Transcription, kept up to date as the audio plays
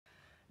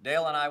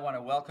Dale and I want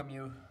to welcome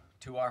you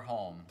to our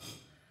home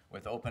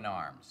with open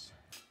arms.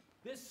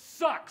 This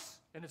sucks,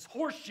 and it's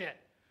horseshit.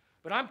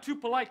 But I'm too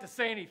polite to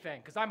say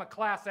anything, because I'm a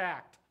class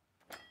act.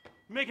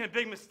 You're making a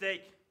big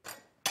mistake.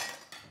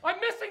 I'm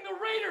missing the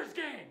Raiders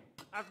game!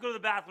 I have to go to the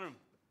bathroom.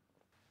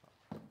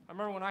 I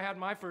remember when I had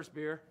my first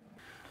beer.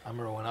 I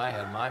remember when I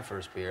had my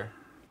first beer.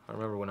 I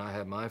remember when I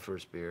had my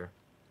first beer.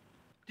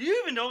 Do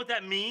you even know what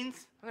that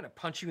means? I'm gonna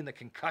punch you in the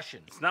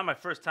concussions. It's not my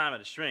first time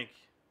at a shrink.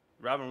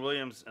 Robin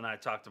Williams and I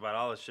talked about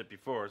all this shit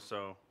before,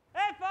 so...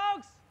 Hey,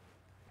 folks!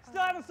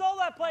 Still haven't sold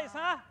that place,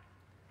 huh?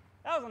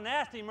 That was a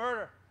nasty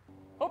murder.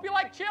 Hope you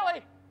like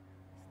chili.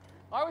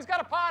 I always got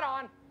a pot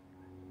on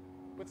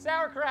with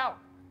sauerkraut.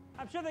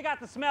 I'm sure they got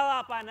the smell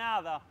out by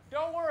now, though.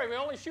 Don't worry, we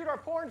only shoot our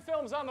porn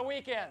films on the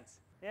weekends.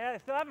 Yeah, they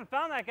still haven't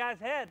found that guy's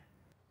head.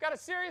 Got a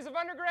series of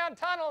underground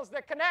tunnels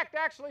that connect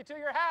actually to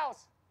your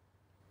house,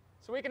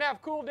 so we can have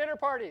cool dinner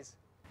parties.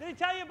 Did he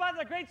tell you about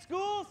the great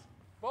schools?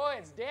 Boy,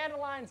 it's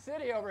Dandelion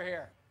City over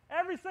here.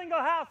 Every single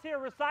house here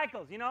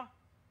recycles, you know?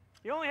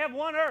 You only have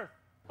one Earth.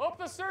 Hope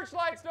the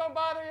searchlights don't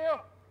bother you,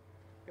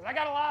 because I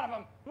got a lot of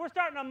them. We're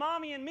starting a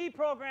Mommy and Me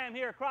program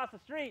here across the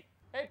street.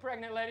 Hey,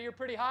 pregnant lady, you're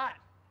pretty hot.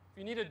 If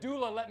you need a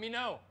doula, let me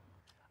know.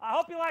 I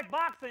hope you like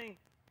boxing,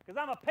 because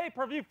I'm a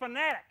pay-per-view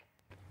fanatic.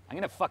 I'm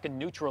gonna fucking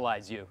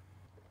neutralize you.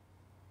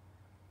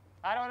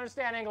 I don't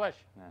understand English.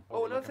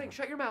 Oh, another thing,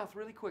 shut your mouth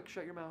really quick,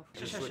 shut your mouth.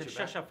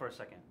 Shush up for a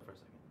second.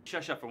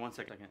 Shush up for 1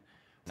 second.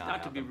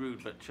 Not to be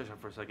rude, but shush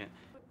up for a second.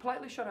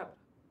 Politely shut up.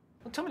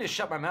 Don't tell me to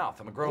shut my mouth.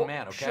 I'm a grown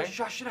man, okay?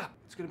 Shush it up.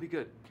 It's gonna be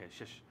good. Okay,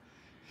 shush.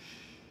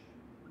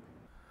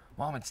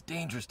 Mom, it's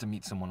dangerous to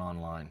meet someone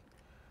online.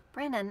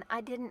 Brennan,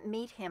 I didn't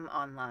meet him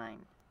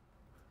online.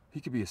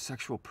 He could be a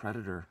sexual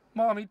predator.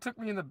 Mom, he took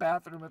me in the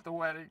bathroom at the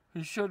wedding.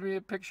 He showed me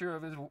a picture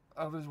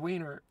of his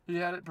wiener. He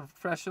had it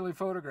professionally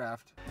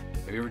photographed.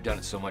 Have you ever done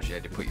it so much you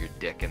had to put your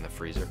dick in the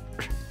freezer?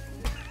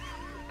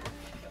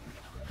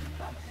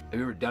 Have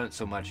you ever done it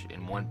so much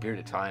in one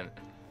period of time?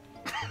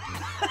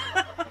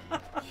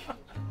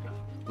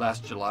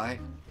 Last July,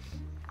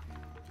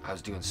 I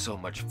was doing so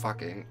much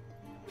fucking.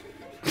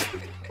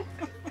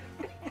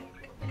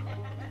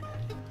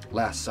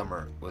 Last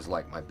summer was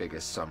like my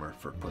biggest summer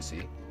for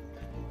pussy.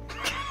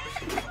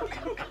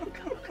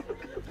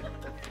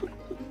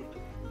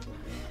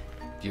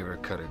 Do you ever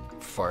cut a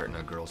fart in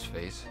a girl's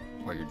face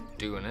while you're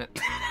doing it?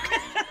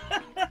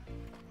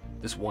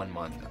 This 1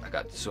 month, I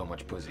got so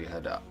much pussy, I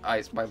had to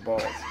ice my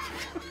balls.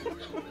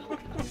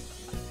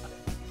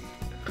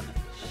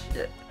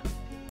 Shit.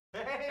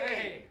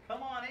 Hey,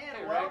 come on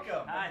in,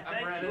 welcome. Hi,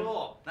 I'm thank you.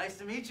 Cool. Nice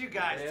to meet you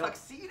guys. Yeah.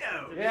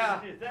 Tuxedos.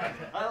 Yeah.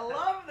 I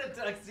love the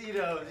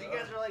tuxedos. You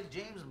guys are like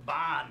James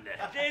Bond.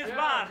 James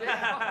Bond.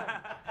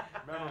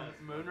 Remember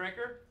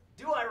Moonraker?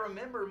 Do I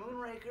remember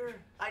Moonraker?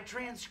 I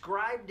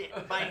transcribed it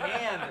by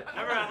hand.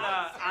 Remember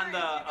on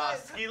the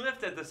ski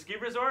lift at the ski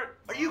resort?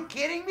 Are you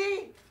kidding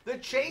me? The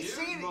chase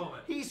Huge scene?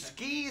 moment. He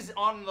skis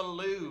on the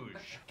luge.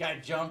 Guy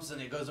jumps and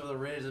he goes over the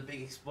ridge. There's a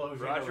big explosion.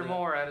 Roger over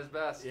Moore at his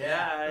best.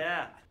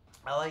 Yeah.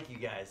 I like you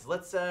guys.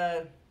 Let's,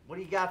 what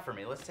do you got for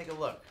me? Let's take a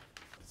look.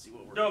 Let's see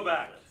what we're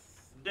Doback.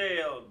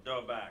 Dale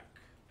Doback.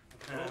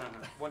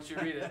 Once you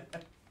read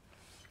it,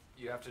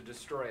 you have to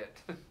destroy it.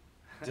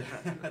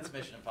 That's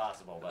Mission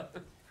Impossible,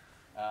 but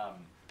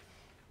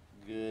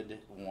good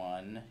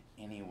one.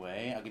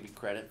 Anyway, I'll give you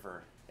credit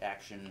for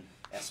action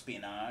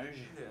espionage.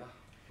 Yeah.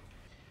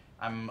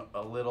 I'm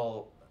a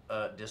little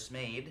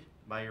dismayed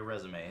by your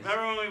resumes.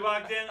 Remember when we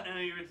walked in and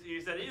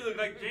you said, you look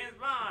like James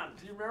Bond?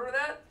 Do you remember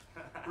that?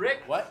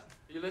 Rick? What?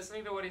 Are you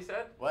listening to what he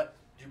said? What?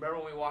 Do you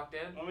remember when we walked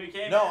in? When we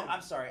came No, in?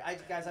 I'm sorry.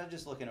 Guys, I'm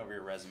just looking over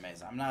your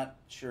resumes. I'm not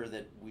sure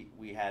that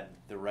we had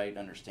the right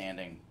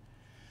understanding.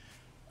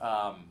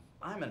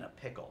 I'm in a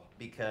pickle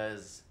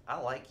because I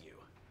like you,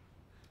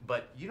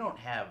 but you don't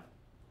have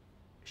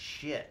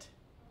shit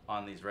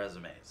on these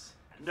resumes.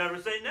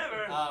 Never say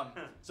never.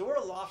 So we're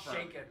a law firm.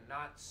 Shaken,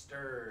 not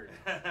stirred.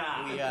 We,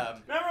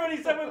 Remember when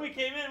he said when we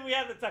came in, we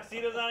had the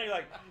tuxedos on? You're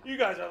like, you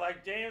guys are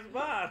like James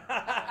Bond.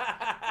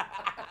 I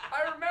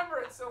remember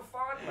it so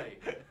fondly.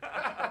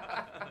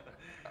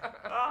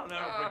 I'll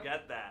never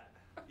forget that.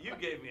 You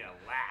gave me a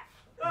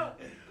laugh.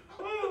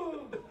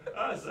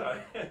 Oh,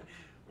 sorry.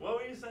 What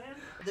were you saying?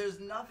 There's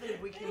nothing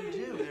we can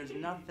do. There's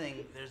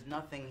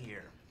nothing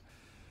here.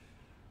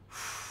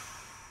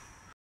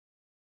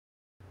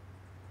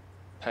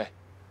 Hey,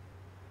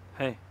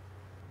 Hey,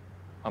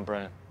 I'm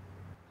Brennan.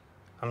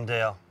 I'm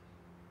Dale.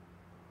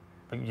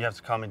 But you have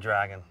to call me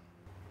Dragon.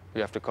 You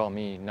have to call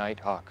me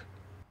Nighthawk.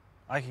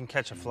 I can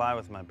catch a fly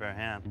with my bare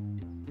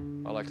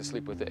hand. I like to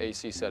sleep with the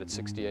AC set at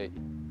 68.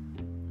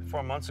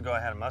 4 months ago, I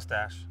had a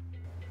mustache.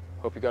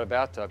 Hope you got a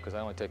bathtub, because I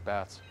only take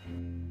baths.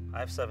 I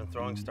have 7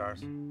 throwing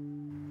stars.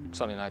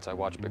 Sunday nights I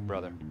watch Big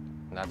Brother,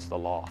 and that's the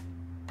law.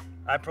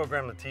 I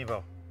programmed the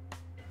TiVo.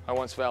 I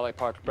once valet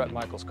parked Brett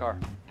Michaels' car.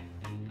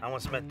 I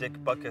once met Dick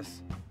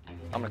Butkus.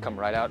 I'm gonna come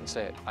right out and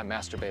say it. I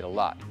masturbate a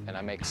lot, and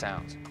I make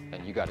sounds,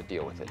 and you gotta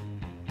deal with it.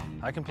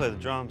 I can play the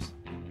drums.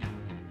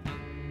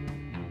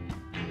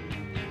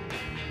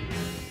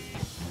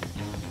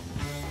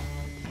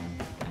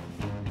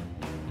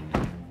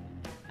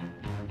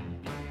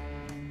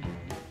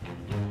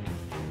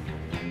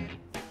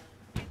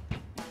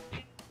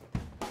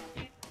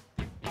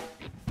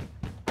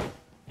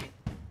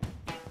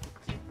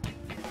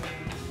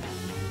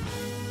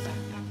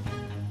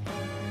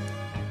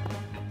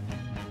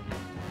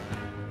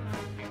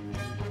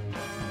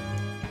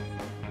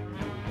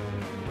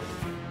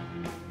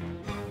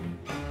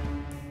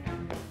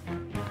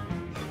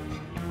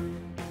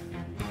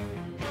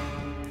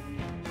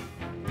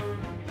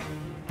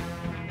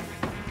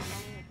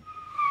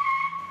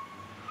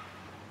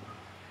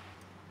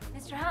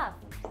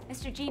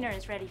 Mr. Jenner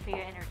is ready for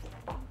your interview.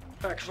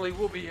 Actually,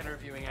 we'll be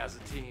interviewing as a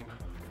team.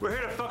 We're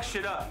here to fuck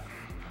shit up.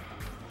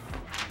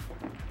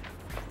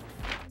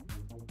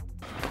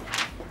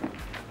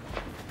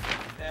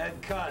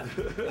 And cut.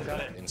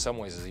 In some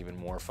ways, it's even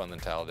more fun than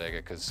Talladega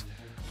because,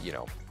 you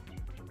know,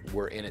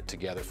 we're in it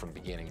together from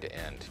beginning to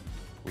end.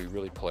 We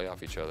really play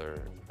off each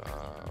other,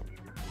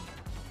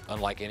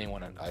 unlike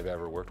anyone I've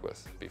ever worked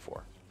with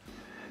before.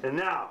 And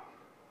now,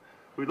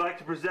 we'd like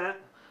to present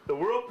the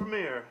world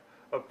premiere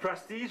of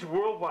Prestige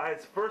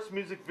Worldwide's first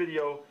music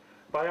video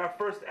by our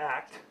first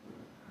act,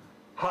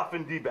 Huff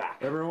and D-Back.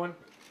 Everyone,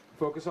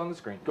 focus on the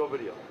screen. Go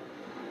video.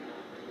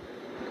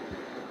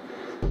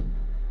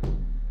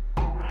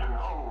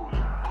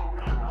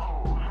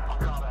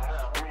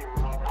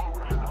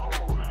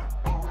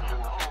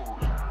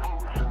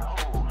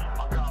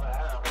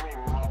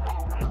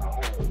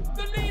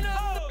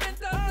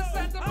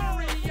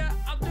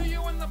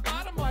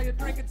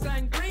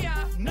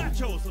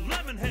 Nachos,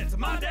 lemon heads,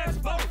 my dad's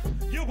boat.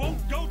 You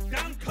won't go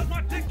down cause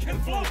my dick can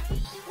float.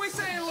 We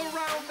sail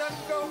around and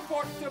go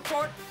port to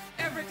port.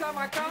 Every time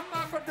I come,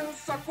 I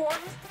produce a quart.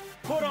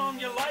 Put on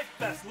your life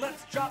vest,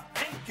 let's drop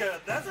anchor.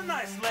 There's a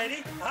nice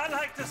lady, I'd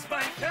like to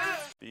spank her.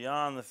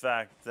 Beyond the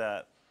fact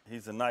that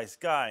he's a nice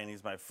guy and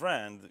he's my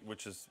friend,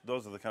 which is,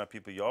 those are the kind of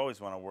people you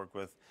always want to work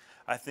with,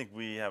 I think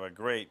we have a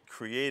great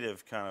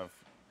creative kind of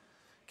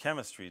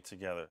chemistry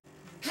together.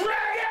 Dragon!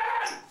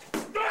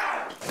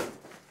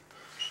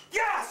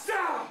 Yes!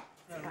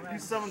 You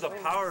summoned the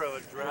power of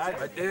a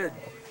dragon. I did.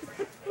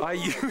 I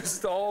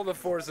used all the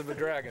force of a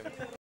dragon.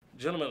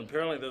 Gentlemen,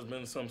 apparently there's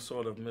been some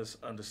sort of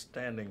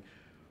misunderstanding.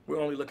 We're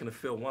only looking to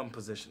fill one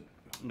position.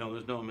 No,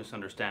 there's no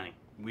misunderstanding.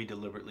 We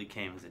deliberately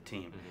came as a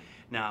team.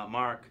 Now,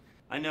 Mark,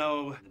 I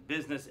know the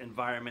business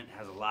environment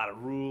has a lot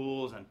of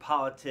rules and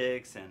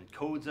politics and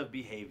codes of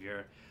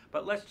behavior,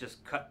 but let's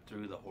just cut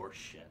through the horse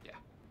shit. Yeah.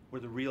 We're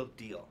the real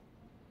deal.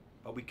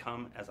 But we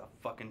come as a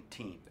fucking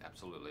team.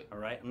 Absolutely. All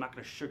right? I'm not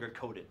going to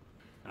sugarcoat it.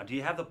 Now, do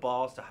you have the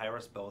balls to hire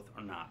us both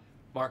or not?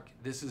 Mark,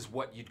 this is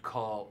what you'd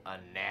call a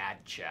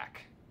NAD check,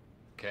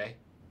 okay?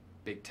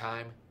 Big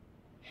time,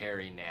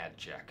 hairy NAD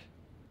check.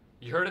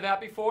 You heard of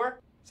that before?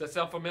 Does that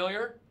sound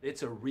familiar?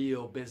 It's a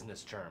real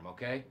business term,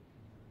 okay?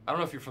 I don't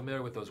know if you're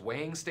familiar with those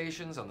weighing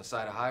stations on the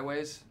side of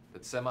highways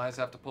that semis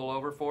have to pull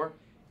over for.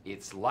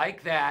 It's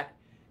like that,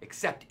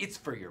 except it's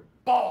for your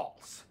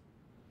balls.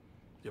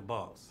 Your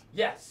balls.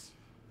 Yes.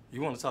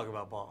 You want to talk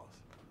about balls?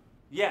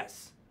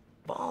 Yes.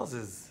 Balls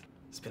is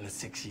spending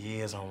 6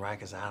 years on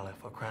Rikers Island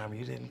for a crime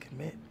you didn't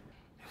commit.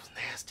 It was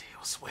nasty, it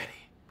was sweaty,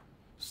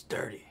 it was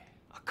dirty.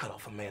 I cut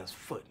off a man's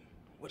foot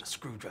with a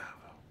screwdriver.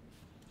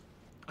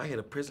 I hid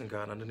a prison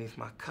guard underneath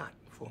my cot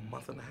for a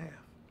month and a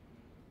half.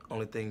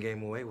 Only thing gave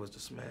me away was the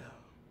smell.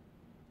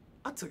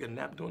 I took a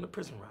nap during the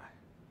prison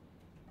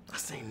riot. I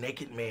seen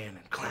naked men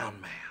in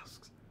clown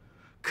masks,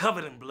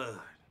 covered in blood.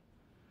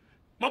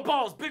 My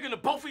balls bigger than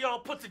both of y'all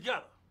put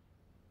together.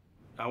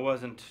 I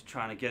wasn't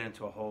trying to get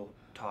into a whole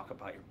talk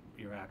about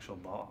your actual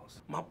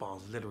balls. My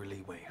balls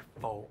literally weigh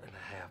 4.5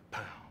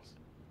 pounds.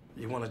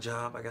 You want a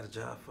job? I got a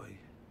job for you.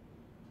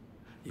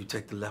 You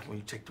take the left one,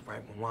 you take the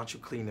right one. Why don't you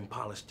clean and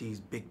polish these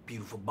big,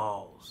 beautiful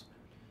balls?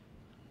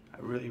 I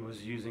really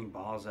was using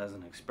balls as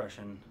an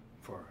expression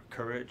for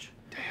courage.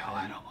 Dale,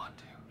 I don't want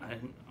to. I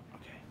didn't.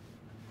 Okay.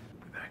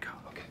 We better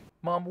go. Okay.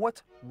 Mom,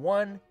 what's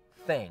one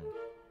thing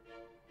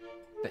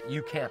that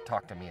you can't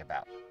talk to me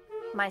about?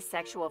 My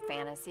sexual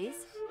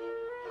fantasies.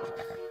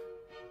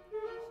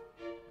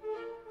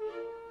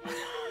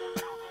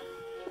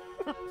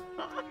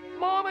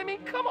 Mom, I mean,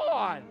 come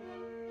on.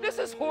 This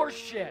is horse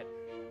shit.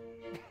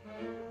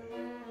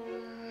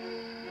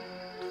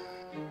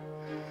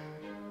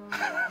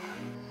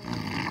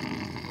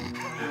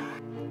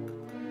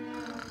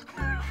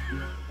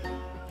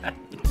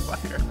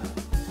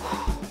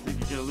 Think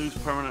you're gonna lose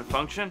permanent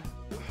function?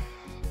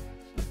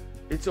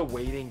 It's a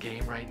waiting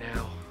game right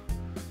now.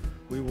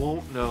 We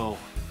won't know.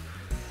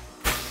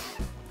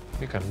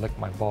 You can lick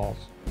my balls.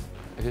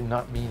 I did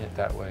not mean it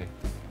that way.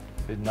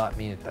 I did not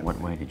mean it that way.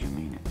 What way did you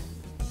mean it?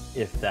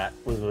 If that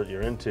was what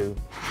you're into,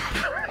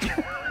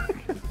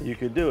 you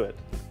could do it.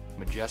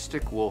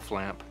 Majestic wolf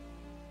lamp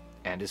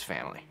and his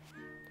family.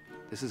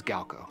 This is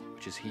Galco,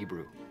 which is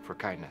Hebrew for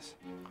kindness.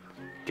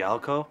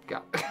 Galco?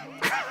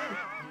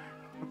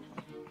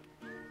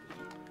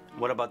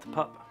 What about the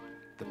pup?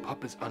 The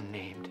pup is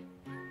unnamed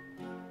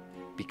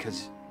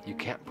because you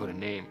can't put a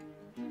name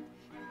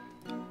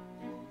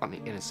on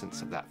the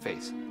innocence of that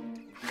face.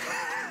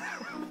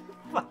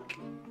 Fuck.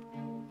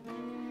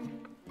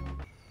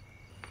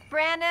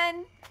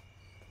 Brandon,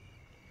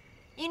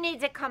 you need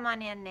to come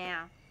on in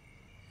now.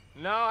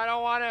 No, I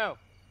don't want to.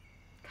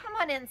 Come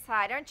on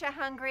inside. Aren't you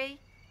hungry?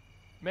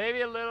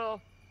 Maybe a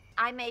little.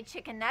 I made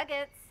chicken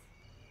nuggets.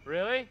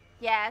 Really?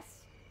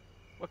 Yes.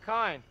 What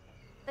kind?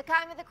 The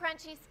kind with the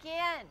crunchy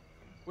skin.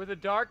 With the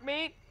dark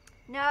meat?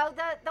 No,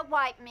 the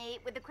white meat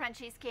with the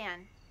crunchy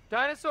skin.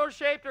 Dinosaur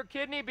shaped or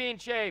kidney bean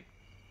shaped?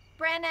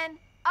 Brennan,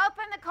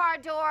 Open the car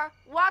door,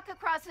 walk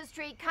across the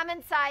street, come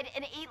inside,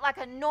 and eat like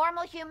a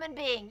normal human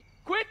being.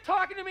 Quit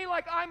talking to me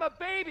like I'm a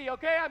baby,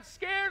 okay? I'm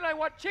scared and I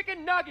want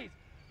chicken nuggies.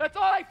 That's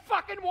all I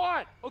fucking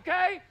want,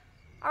 okay?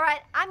 All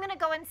right, I'm gonna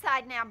go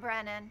inside now,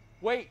 Brennan.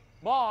 Wait,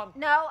 Mom.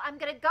 No, I'm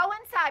gonna go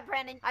inside,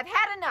 Brennan. I've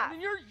had enough. And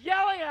you're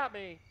yelling at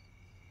me.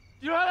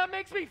 You know how that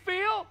makes me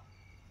feel?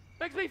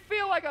 Makes me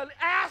feel like an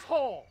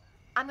asshole.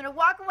 I'm gonna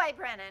walk away,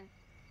 Brennan.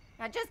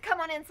 Now just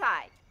come on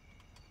inside.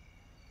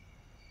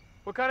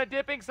 What kind of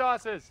dipping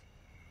sauces?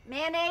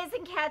 Mayonnaise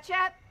and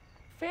ketchup?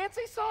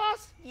 Fancy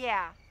sauce?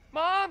 Yeah.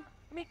 Mom,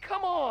 I mean,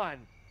 come on.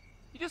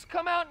 You just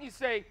come out and you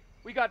say,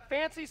 we got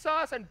fancy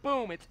sauce, and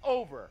boom, it's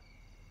over.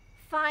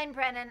 Fine,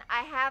 Brennan.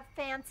 I have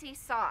fancy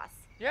sauce.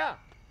 Yeah.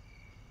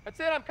 That's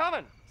it, I'm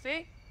coming.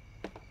 See?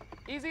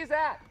 Easy as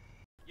that.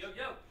 Yo,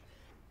 yo.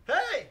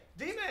 Hey,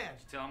 D-Man. Did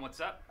you tell him what's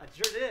up? I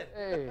sure did.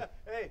 Hey.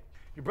 Hey,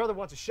 your brother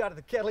wants a shot at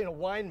the Catalina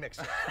wine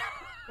mixer.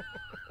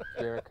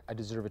 Derek, I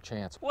deserve a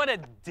chance. What a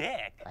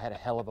dick. I had a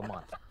hell of a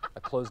month. I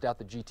closed out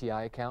the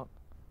GTI account,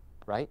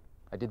 right?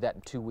 I did that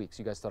in 2 weeks.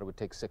 You guys thought it would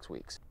take 6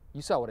 weeks.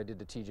 You saw what I did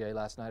to TJ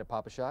last night at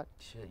Papa Shot?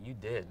 Shit, you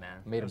did,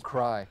 man. Made him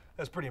cry.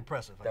 That's pretty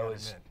impressive. That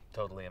was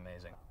totally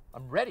amazing.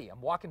 I'm ready.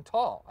 I'm walking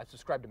tall. I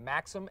subscribe to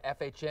Maxim,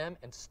 FHM,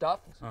 and stuff.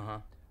 Uh-huh.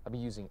 I've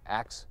been using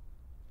Axe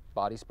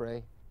body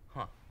spray.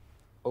 Huh.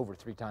 Over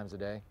 3 times a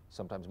day,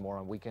 sometimes more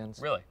on weekends.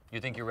 Really?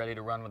 You think you're ready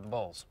to run with the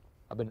bulls?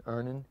 I've been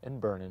earning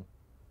and burning,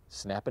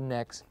 snapping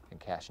necks and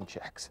cashing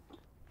checks.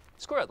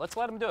 Screw it, let's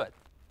let him do it.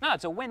 No,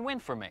 it's a win-win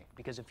for me.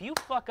 Because if you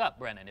fuck up,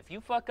 Brennan, if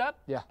you fuck up,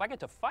 yeah, I get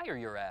to fire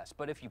your ass.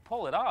 But if you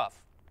pull it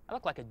off, I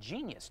look like a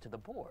genius to the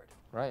board.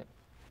 Right.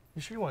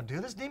 You sure you want to do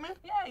this, D-Man?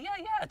 Yeah.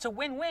 It's a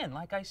win-win,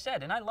 like I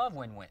said, and I love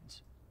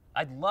win-wins.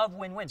 I love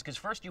win-wins, because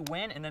first you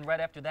win, and then right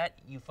after that,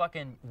 you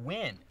fucking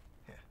win.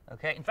 Yeah.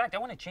 Okay? In fact, I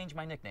want to change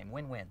my nickname,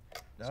 Win-Win.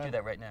 Let's do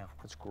that right now.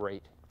 That's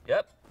great.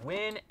 Yep.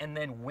 Win and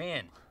then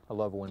win. I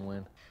love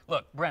win-win.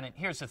 Look, Brennan,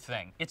 here's the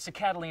thing. It's the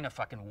Catalina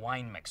fucking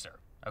wine mixer,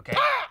 okay?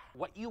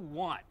 What you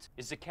want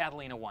is the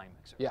Catalina wine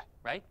mixer. Yeah.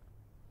 Right?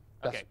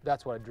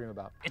 That's what I dream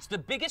about. It's the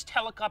biggest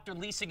helicopter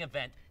leasing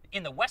event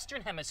in the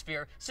Western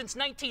Hemisphere since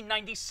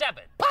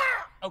 1997.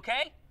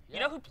 Okay? Yeah. You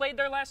know who played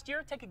there last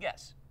year? Take a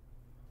guess.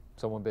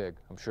 Someone big,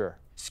 I'm sure.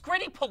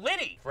 Scritti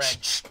Politti, Fred.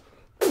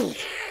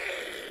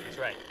 That's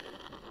right.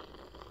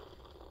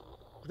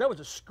 That was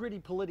a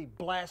Scritti Politti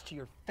blast to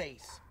your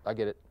face. I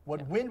get it.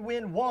 What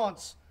Win-Win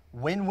wants,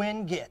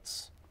 Win-Win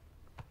gets.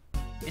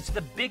 It's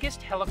the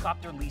biggest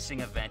helicopter leasing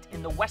event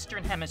in the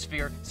Western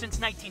Hemisphere since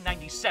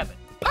 1997.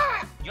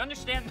 You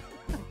understand?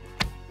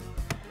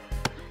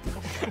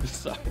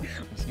 Sorry.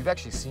 You've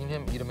actually seen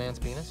him eat a man's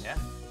penis? Yeah.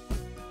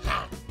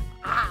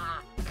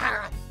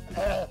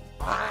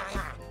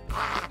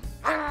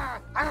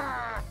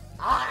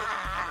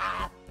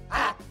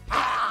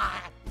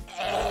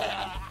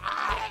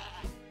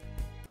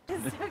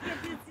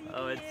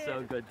 Oh, it's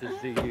so good to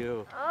see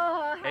you.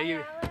 Oh,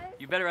 hey,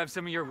 you better have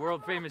some of your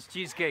world-famous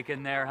cheesecake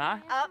in there, huh?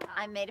 Oh,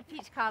 I made a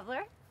peach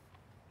cobbler.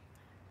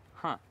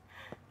 Huh.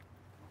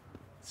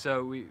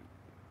 So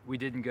we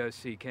didn't go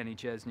see Kenny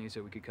Chesney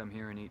so we could come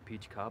here and eat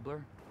peach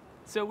cobbler?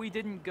 So we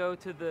didn't go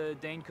to the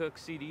Dane Cook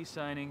CD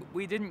signing.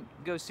 We didn't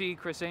go see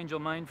Chris Angel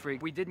Mind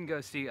Freak. We didn't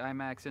go see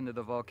IMAX Into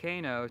the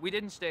Volcano. We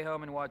didn't stay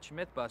home and watch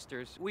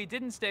Mythbusters. We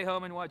didn't stay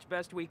home and watch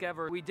Best Week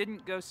Ever. We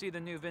didn't go see the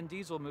new Vin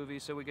Diesel movie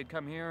so we could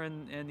come here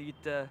and eat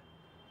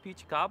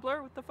peach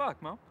cobbler? What the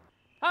fuck, Mo?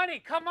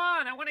 Honey, come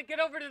on. I want to get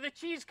over to the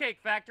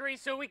Cheesecake Factory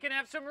so we can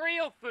have some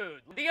real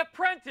food. The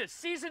Apprentice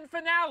season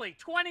finale,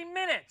 20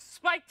 minutes.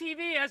 Spike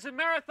TV has a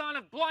marathon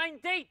of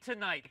Blind Date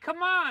tonight.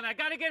 Come on, I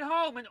got to get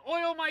home and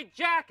oil my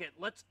jacket.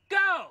 Let's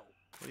go.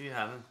 What are you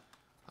having?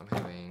 I'm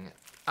having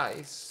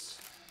ice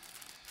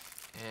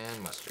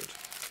and mustard.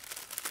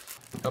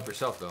 Help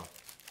yourself, though,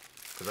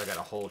 because I got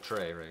a whole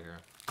tray right here.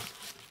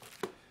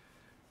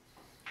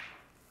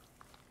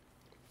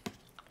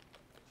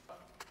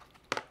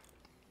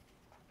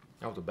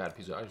 That was a bad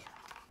piece of ice.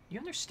 You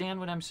understand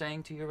what I'm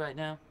saying to you right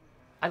now?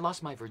 I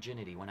lost my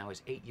virginity when I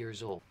was 8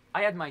 years old.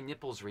 I had my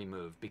nipples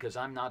removed because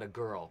I'm not a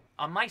girl.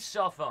 On my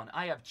cell phone,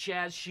 I have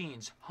Chaz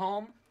Sheen's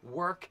home,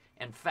 work,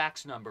 and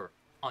fax number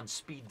on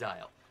speed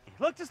dial.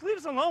 Look, just leave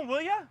us alone,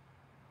 will ya?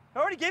 I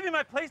already gave you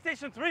my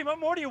PlayStation 3. What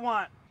more do you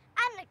want?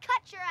 I'm gonna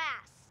cut your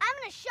ass. I'm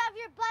gonna shove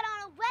your butt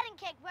on a wedding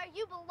cake where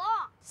you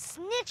belong.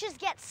 Snitches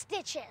get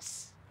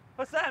stitches.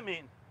 What's that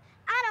mean?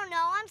 I don't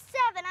know. I'm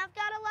 7. I've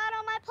got a lot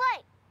on my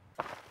plate.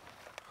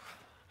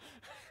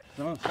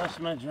 Don't touch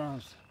my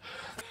drums.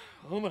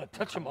 I'm gonna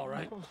touch them, all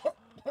right?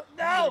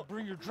 No!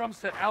 Bring your drum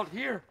set out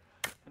here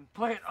and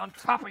play it on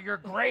top of your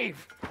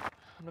grave.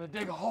 I'm gonna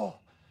dig a hole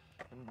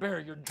and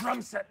bury your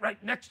drum set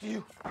right next to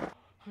you. I'm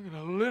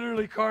gonna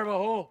literally carve a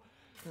hole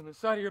in the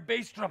side of your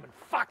bass drum and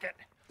fuck it.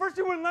 First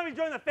you wouldn't let me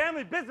join the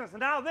family business, and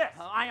now this.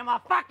 I am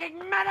a fucking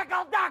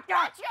medical doctor!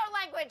 What's your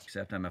language?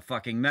 Except I'm a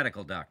fucking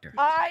medical doctor.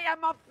 I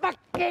am a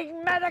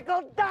fucking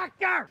medical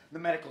doctor! The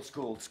medical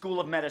school,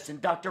 School of Medicine,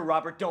 Dr.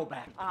 Robert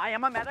Doback. I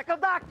am a medical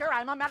doctor!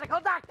 I'm a medical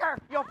doctor!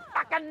 You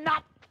fucking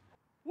nut!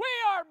 We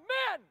are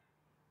men!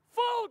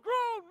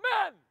 Full-grown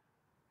men!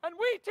 and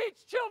we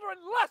teach children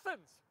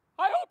lessons.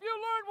 I hope you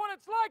learn what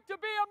it's like to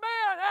be a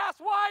man,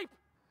 asswipe.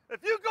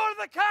 If you go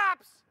to the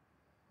cops,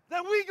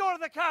 then we go to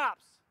the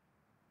cops.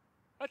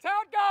 That's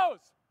how it goes.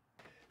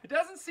 It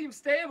doesn't seem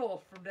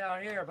stable from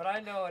down here, but I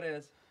know it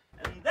is.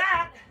 And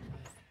that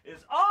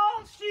is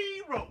all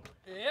she wrote.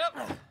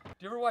 Yep. Do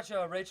you ever watch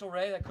Rachel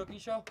Ray, that cooking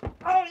show?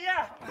 Oh,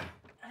 yeah.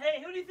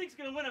 Hey, who do you think's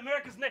gonna win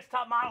America's Next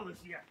Top Model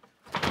this year?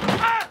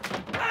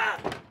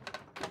 Brennan!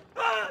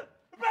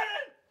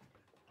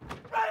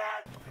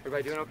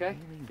 Everybody doing okay?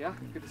 Yeah,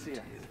 good to see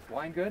you.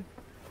 Wine good?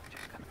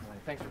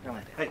 Thanks for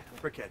coming. Hey,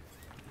 Brickhead.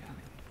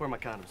 Where are my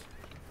condoms?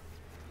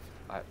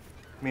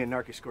 Me and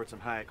Narky scored some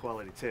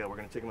high-quality tail. We're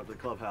gonna take them up to the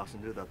clubhouse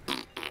and do the...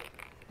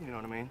 You know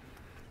what I mean?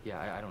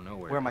 Yeah, I don't know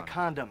where. Where are my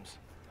condoms?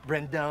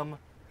 Brendum.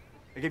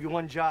 I gave you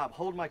one job.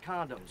 Hold my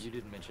condoms. You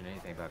didn't mention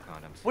anything about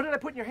condoms. What did I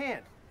put in your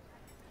hand?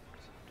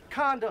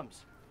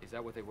 Condoms. Is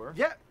that what they were?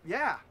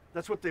 Yeah,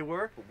 that's what they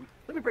were.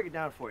 Let me break it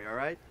down for you, all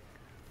right?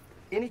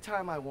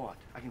 Anytime I want,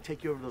 I can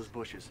take you over those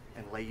bushes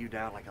and lay you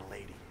down like a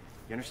lady.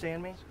 You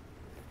understand me?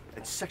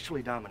 And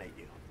sexually dominate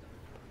you.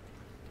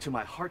 To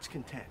my heart's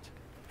content.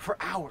 For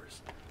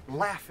hours.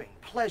 Laughing.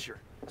 Pleasure.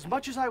 As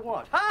much as I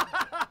want.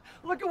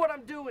 Look at what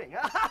I'm doing.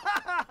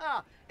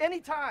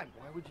 Anytime.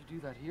 Why would you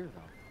do that here,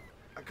 though?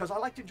 Because I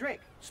like to drink.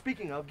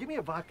 Speaking of, give me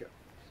a vodka.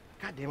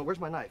 God damn it, where's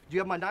my knife? Do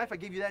you have my knife? I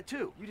gave you that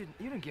too. You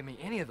didn't give me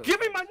any of those. Give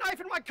me my knife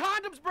and my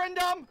condoms,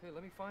 Brendum! Okay,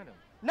 let me find them.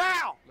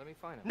 Now! Let me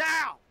find them.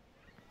 Now!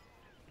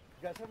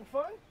 You guys having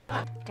fun?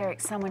 Derek,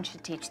 someone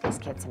should teach these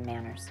kids some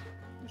manners.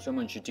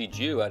 Someone should teach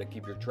you how to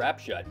keep your trap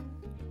shut.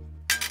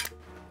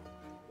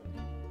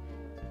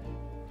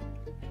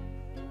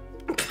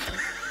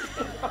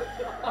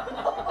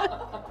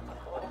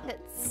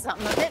 Some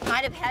of it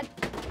might have had...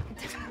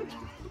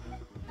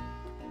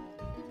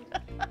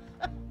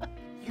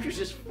 You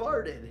just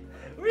farted.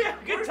 We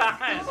have good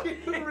times.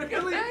 Did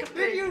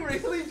you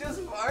really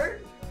just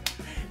fart?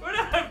 We're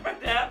not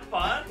afraid to have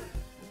fun.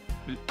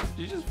 Did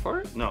you just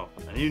fart? No,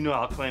 and you know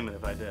I'll claim it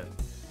if I did.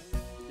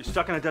 You're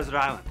stuck on a desert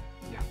island.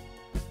 Yeah.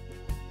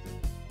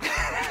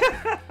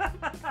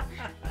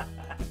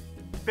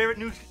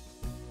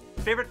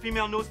 Favorite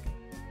female news.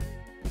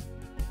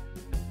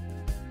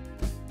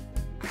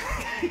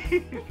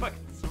 You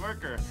fucking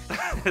smirker.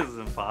 This is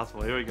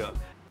impossible. Here we go.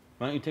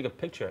 Why don't you take a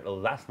picture? It'll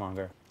last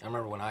longer. I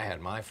remember when I had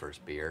my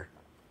first beer.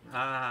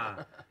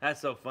 That's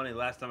so funny.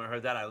 Last time I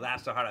heard that, I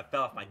laughed so hard I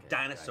fell off my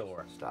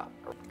dinosaur. Stop.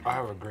 I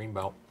have a green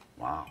belt.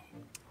 Wow.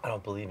 I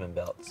don't believe in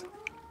belts.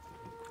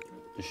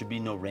 There should be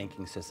no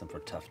ranking system for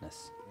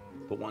toughness.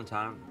 But one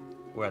time,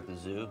 we're at the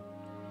zoo,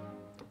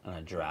 and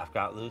a giraffe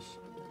got loose,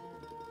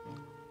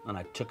 and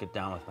I took it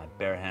down with my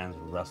bare hands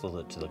and wrestled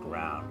it to the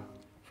ground.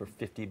 For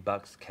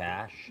 $50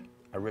 cash,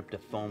 I ripped a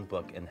phone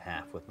book in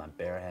half with my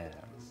bare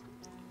hands.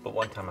 But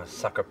one time I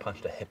sucker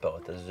punched a hippo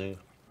at the zoo.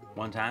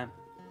 One time,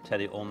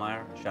 Teddy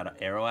Ohlmeyer shot an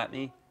arrow at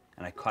me,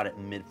 and I caught it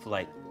in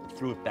mid-flight,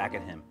 threw it back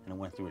at him, and it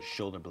went through his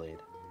shoulder blade.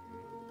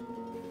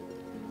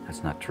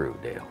 That's not true,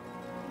 Dale.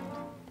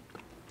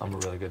 I'm a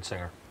really good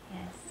singer.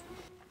 Yes.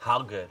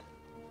 How good?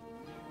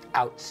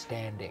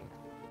 Outstanding.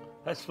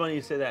 That's funny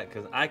you say that,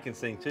 because I can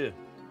sing too.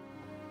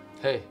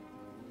 Hey,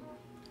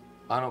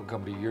 I don't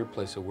come to your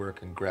place of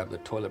work and grab the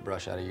toilet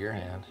brush out of your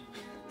hand.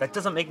 That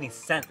doesn't make any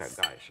sense. Okay,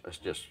 guys, let's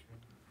just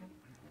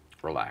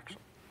relax.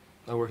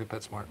 I worked at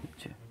PetSmart.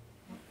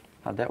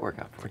 How'd that work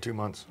out for 2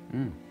 months.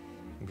 And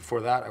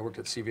before that, I worked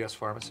at CVS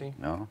Pharmacy.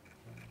 No.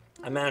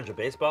 I manage a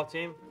baseball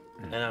team,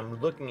 and I'm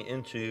looking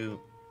into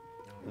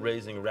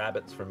raising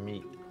rabbits for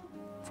meat.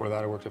 Before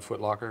that, I worked at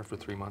Foot Locker for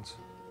 3 months.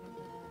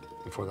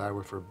 Before that, I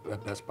worked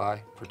at Best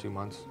Buy for 2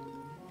 months.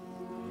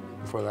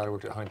 Before that, I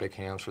worked at Honey Baked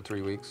Hams for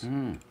 3 weeks.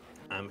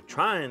 I'm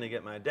trying to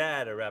get my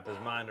dad to wrap his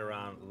mind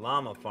around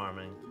llama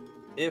farming.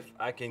 If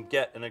I can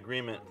get an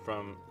agreement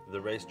from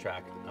the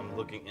racetrack, I'm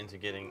looking into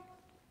getting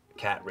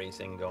cat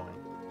racing going.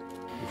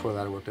 Before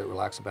that, I worked at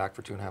Relax-A-Back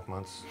for 2.5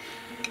 months.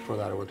 Before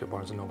that, I worked at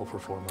Barnes & Noble for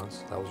 4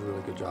 months. That was a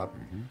really good job.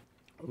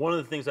 One of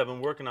the things I've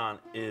been working on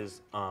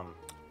is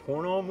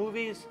porno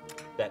movies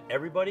that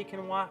everybody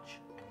can watch.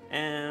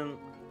 And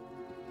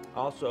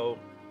also,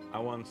 I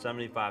won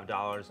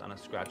 $75 on a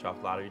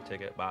scratch-off lottery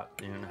ticket about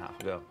a year and a half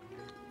ago.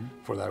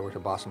 Before that, I worked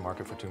at Boston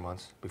Market for 2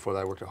 months. Before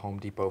that, I worked at Home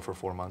Depot for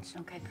 4 months.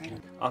 Okay, great.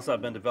 Also,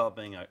 I've been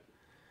developing a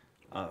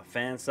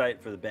fan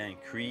site for the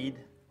band Creed.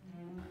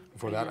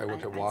 Before that, I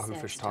worked at Wahoo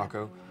Fish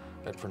Taco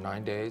for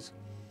 9 days.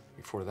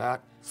 Before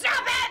that...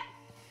 Stop it!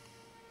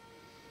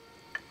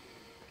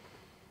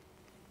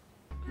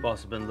 I've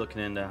also been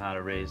looking into how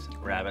to raise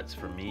rabbits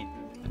for meat.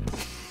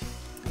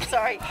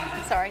 Sorry,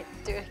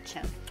 do it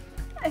again.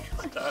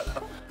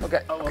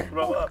 Okay. I won't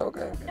throw up.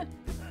 Okay.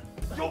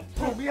 Don't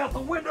throw me out the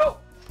window!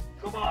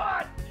 Come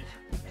on!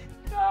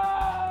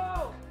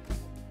 No!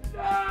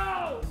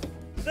 No!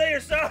 Say you're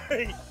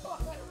sorry!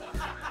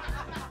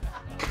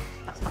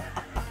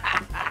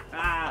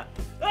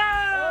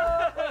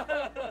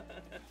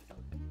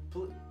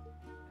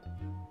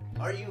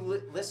 Are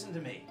you listen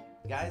to me,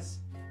 guys?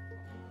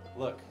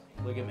 Look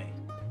at me.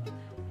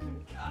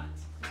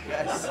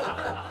 Guys.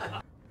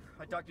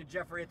 I talked to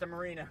Jeffrey at the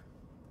marina.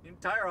 The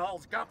entire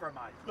hall's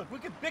compromised. Look, we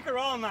could bicker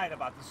all night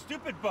about the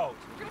stupid boat.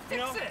 We're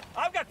gonna fix it.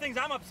 I've got things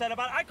I'm upset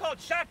about. I called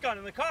shotgun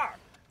in the car,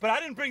 but I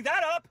didn't bring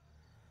that up.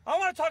 I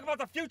want to talk about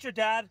the future,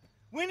 Dad.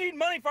 We need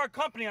money for our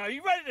company. Are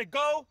you ready to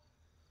go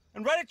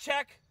and write a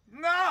check?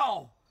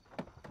 No!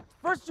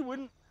 First you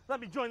wouldn't let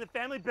me join the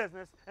family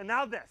business, and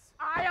now this.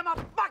 I am a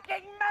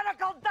fucking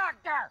medical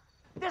doctor!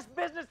 This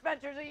business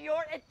venture of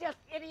yours, it's just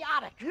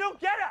idiotic. You don't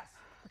get us,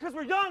 because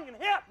we're young and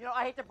hip. You know,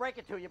 I hate to break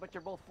it to you, but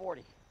you're both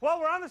 40. Well,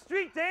 we're on the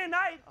street day and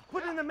night,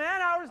 putting in the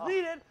man hours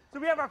needed, so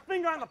we have our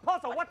finger on the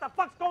pulse of what the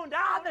fuck's going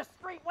down. On the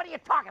street? What are you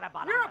talking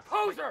about? You're a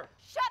poser!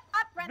 Shut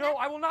up, Brenda. No,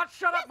 I will not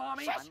shut up,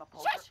 Mommy. Shush, I'm a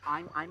poser.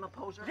 shush. I'm a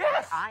poser.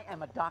 Yes! I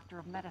am a doctor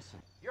of medicine.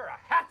 You're a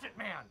hatchet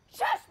man.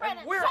 Shush, And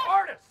Brennan. we're shush.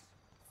 artists.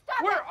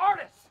 Stop We're it.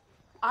 artists.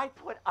 I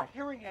put a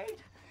hearing aid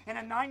in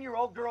a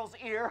 9-year-old girl's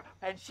ear,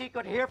 and she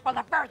could hear for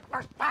the very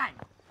first time.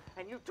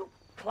 And you two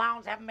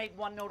clowns haven't made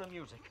one note of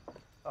music.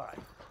 All right,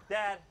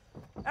 Dad,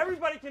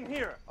 everybody can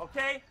hear,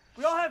 okay?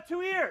 We all have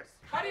 2 ears.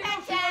 How do you know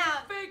she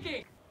wasn't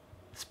faking?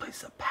 This place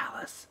is a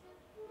palace,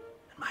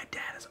 and my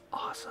dad is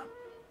awesome.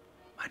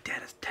 My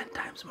dad is 10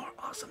 times more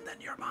awesome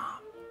than your mom.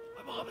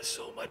 My mom is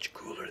so much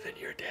cooler than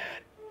your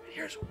dad.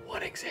 Here's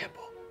one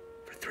example.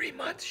 For 3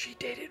 months, she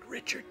dated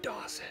Richard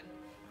Dawson.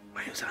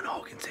 When he was on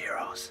Hogan's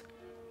Heroes.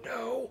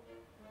 No,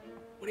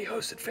 when he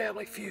hosted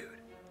Family Feud.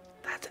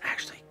 That's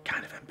actually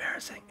kind of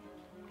embarrassing.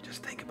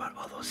 Just think about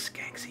all those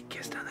skanks he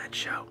kissed on that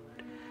show.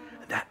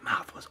 And that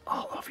mouth was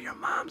all over your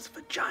mom's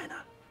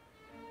vagina.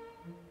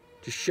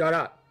 Just shut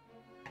up.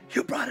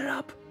 You brought it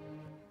up.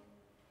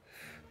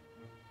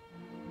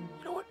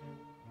 You know what?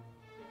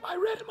 I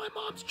read in my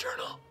mom's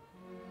journal.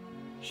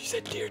 She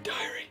said, "Dear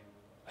Diary,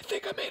 I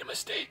think I made a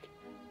mistake.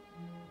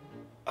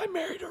 I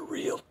married a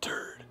real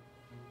turd.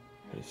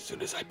 And as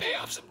soon as I pay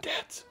off some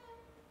debts,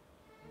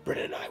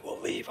 Brennan and I will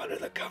leave under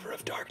the cover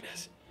of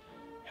darkness.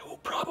 And we'll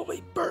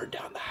probably burn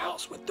down the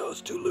house with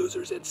those 2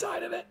 losers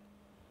inside of it."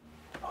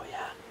 Oh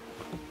yeah.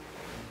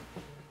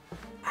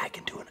 I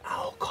can do an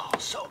owl call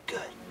so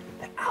good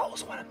that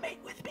owls want to mate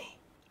with me.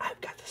 I've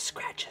got the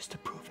scratches to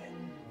prove it.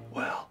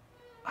 Well,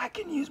 I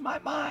can use my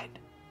mind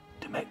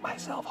to make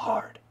myself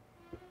hard.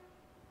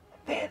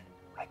 And then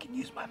I can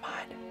use my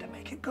mind to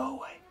make it go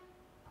away.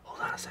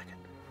 Hold on a second.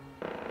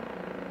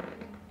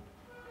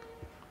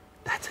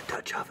 That's a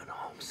Dutch oven,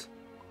 Holmes.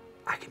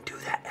 I can do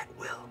that at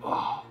will.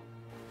 Oh.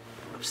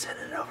 I'm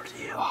sending it over to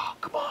you. Oh,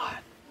 come on.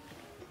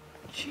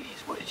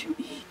 Jeez, what did you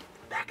eat?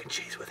 Mac and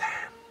cheese with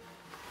ham.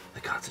 The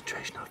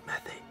concentration of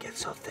methane gets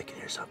so thick in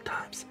here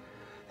sometimes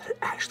that it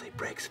actually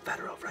breaks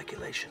federal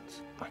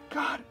regulations. My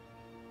God.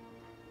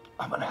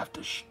 I'm gonna have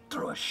to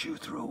throw a shoe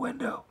through a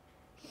window.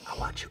 I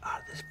want you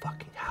out of this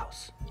fucking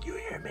house. You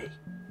hear me?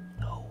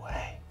 No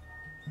way.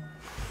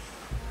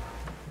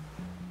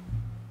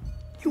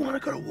 You want to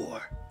go to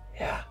war?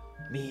 Yeah,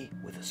 me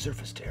with a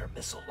surface-to-air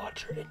missile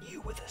launcher and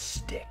you with a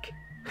stick.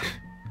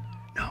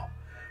 No,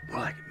 more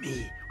like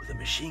me with a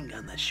machine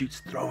gun that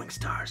shoots throwing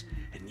stars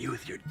and you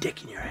with your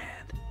dick in your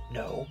hand.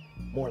 No,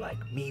 more like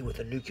me with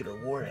a nuclear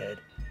warhead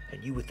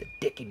and you with a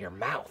dick in your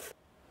mouth.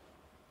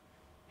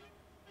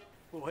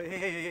 Oh,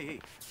 hey.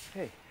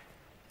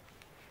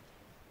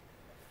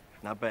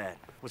 Not bad.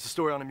 What's the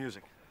story on the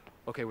music?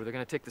 Okay, well, they're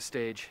gonna take the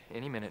stage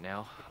any minute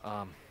now.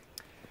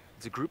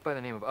 It's a group by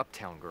the name of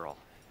Uptown Girl,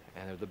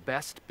 and they're the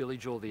best Billy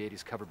Joel of the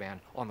 80s cover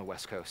band on the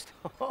West Coast.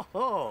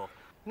 Oh,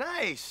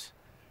 nice.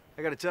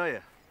 I gotta tell you,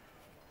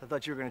 I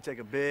thought you were gonna take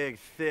a big,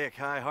 thick,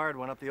 high, hard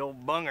one up the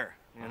old bunger,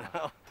 you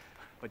know?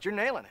 But you're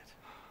nailing it.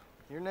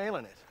 You're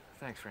nailing it.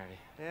 Thanks, Randy.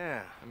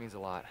 Yeah. That means a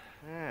lot.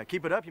 Yeah,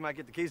 keep it up, you might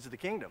get the keys to the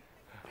kingdom.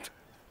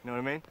 You know what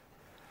I mean?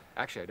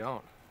 Actually, I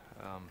don't.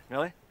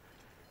 Really?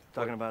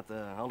 Talking about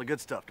all the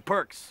good stuff, the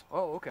perks.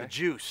 Oh, okay. The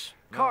juice,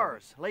 No.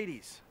 cars,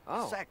 ladies,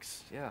 Oh,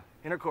 sex, yeah.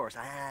 intercourse.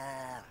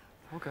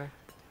 Okay.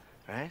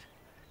 Right?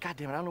 God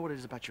damn it, I don't know what it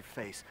is about your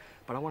face,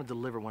 but I want to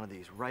deliver one of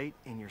these right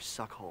in your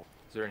suck hole.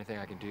 Is there anything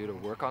I can do to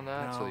work on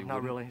that? No, so you not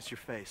wouldn't- really. It's your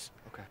face.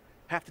 Okay.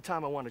 Half the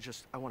time I want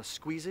to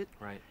squeeze it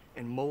Right.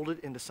 and mold it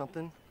into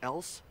something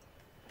else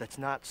that's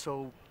not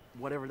so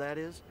whatever that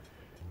is.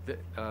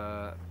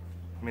 I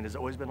mean, has it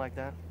always been like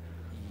that?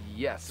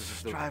 Yes. This is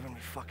It's the driving me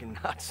fucking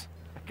nuts.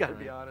 I gotta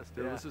be Right. honest.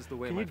 No, Yeah. this is the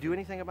way Can my you do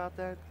anything about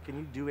that? Can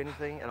you do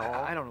anything at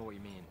all? I don't know what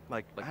you mean.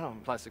 Like Like I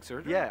don't. plastic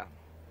surgery? Yeah.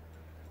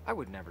 I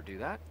would never do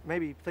that.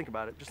 Maybe think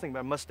about it. Just think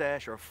about a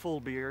mustache or a full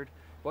beard.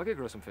 Well, I could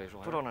grow some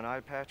facial hair. Put on an eye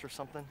patch or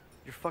something.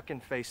 Your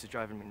fucking face is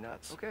driving me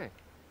nuts. Okay.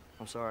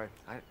 I'm sorry.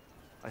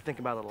 I think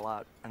about it a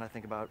lot, and I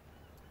think about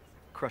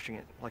crushing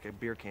it like a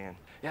beer can.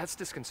 Yeah, it's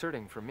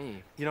disconcerting for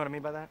me. You know what I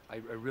mean by that? I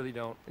really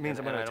don't. It means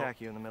I'm and going I to don't-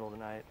 attack you in the middle of the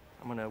night.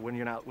 I'm going to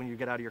when you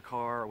get out of your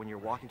car, or when you're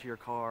walking to your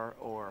car,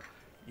 or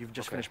you've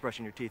just Okay. finished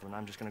brushing your teeth, and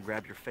I'm just going to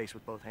grab your face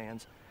with both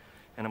hands,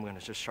 and I'm going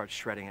to just start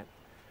shredding it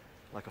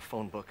like a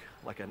phone book,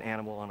 like an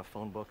animal on a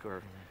phone book,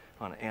 or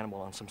on an animal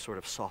on some sort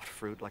of soft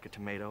fruit like a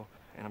tomato,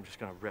 and I'm just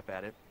going to rip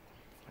at it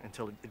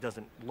until it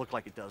doesn't look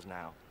like it does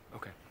now.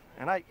 Okay.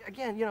 And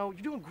again, you know,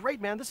 you're doing great,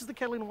 man. This is the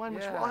Kettling Wine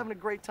Mix. We're all Yeah. having a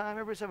great time.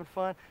 Everybody's having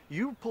fun.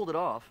 You pulled it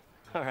off,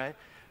 all right?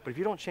 But if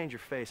you don't change your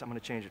face, I'm going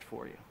to change it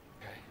for you.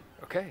 Okay.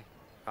 Okay.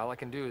 All I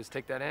can do is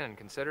take that in and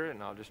consider it,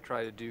 and I'll just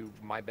try to do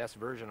my best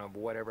version of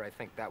whatever I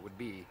think that would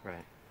be.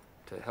 Right.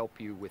 To help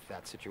you with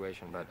that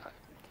situation, but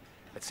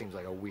it seems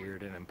like a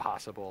weird and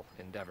impossible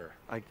endeavor.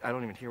 I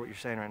don't even hear what you're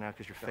saying right now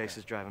because your face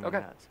is driving me Okay.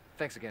 nuts.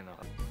 Thanks again.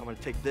 I'm gonna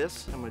take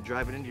this, I'm gonna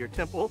drive it into your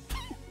temple.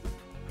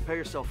 Prepare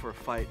yourself for a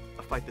fight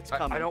that's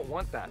coming. I don't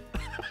want that.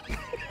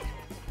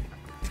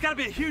 It's got to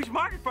be a huge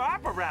market for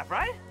opera rap,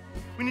 right?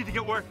 We need to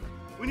get work.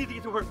 We need to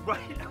get to work right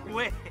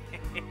away.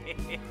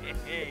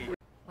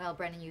 Well,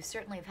 Brennan, you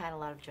certainly have had a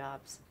lot of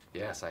jobs.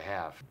 Yes, I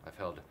have. I've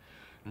held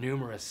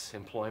numerous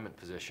employment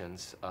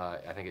positions.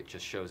 I think it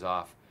just shows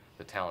off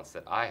the talents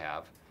that I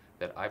have,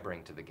 that I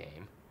bring to the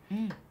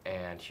game.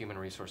 And human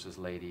resources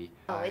lady.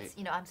 Oh,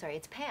 I'm sorry,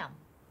 it's Pam.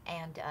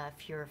 And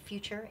for your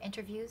future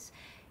interviews,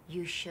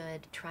 you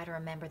should try to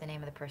remember the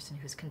name of the person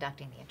who's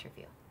conducting the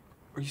interview.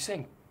 Are you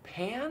saying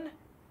Pan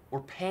or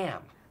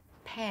Pam?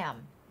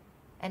 Pam.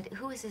 And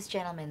who is this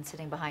gentleman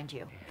sitting behind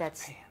you?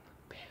 That's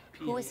Pam.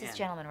 Who is this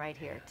gentleman right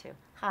here, too?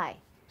 Hi.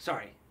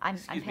 Sorry. I'm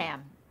Excuse me.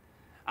 Pam.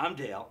 I'm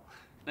Dale.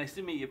 Nice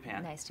to meet you,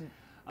 Pam. Nice to meet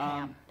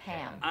Pam.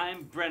 Pam.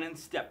 I'm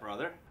Brennan's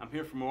stepbrother. I'm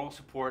here for moral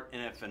support,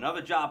 and if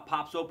another job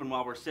pops open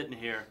while we're sitting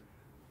here,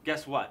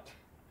 guess what?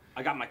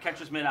 I got my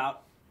catcher's mitt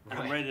out, and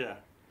I'm ready to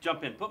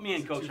jump in. Put me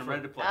in, coach. I'm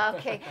ready to play.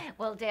 Okay.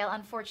 Well, Dale,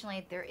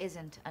 unfortunately, there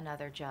isn't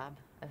another job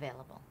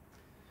available.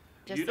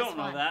 Just you don't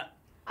know that.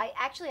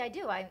 I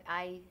do.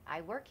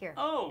 I work here.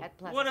 Oh, at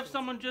Pleasant what if Schools.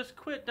 someone just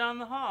quit down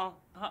the hall?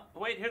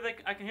 Wait,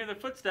 I can hear their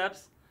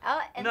footsteps.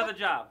 And Another look,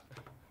 job.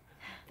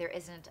 There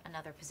isn't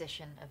another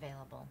position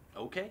available.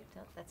 Okay.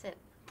 So that's it.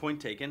 Point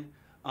taken.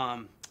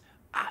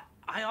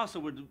 I also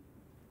would.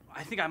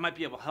 I think I might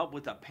be able to help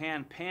with the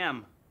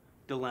Pan-Pam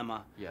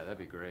dilemma. Yeah, that'd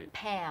be great.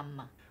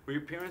 Pam. Were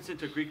your parents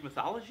into Greek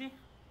mythology?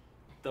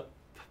 The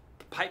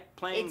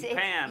pipe-playing It's,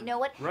 pan. you know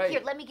what? Right.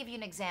 Here, let me give you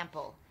an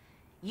example.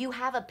 You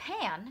have a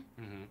pan,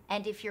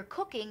 and if you're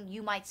cooking,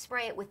 you might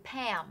spray it with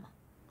Pam.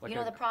 Like you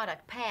know a- the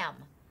product, Pam.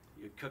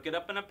 You cook it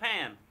up in a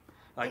pan,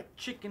 like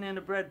chicken in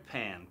a bread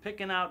pan,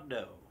 picking out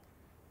dough.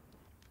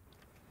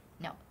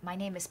 No, my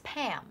name is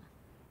Pam.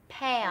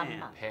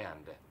 Pam.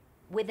 Panned.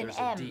 With There's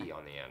an a M. D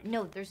on the end.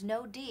 No, there's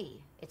no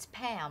D. It's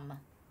Pam.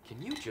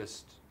 Can you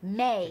just...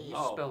 May. Can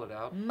you spell it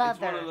out? Mother.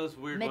 It's one of those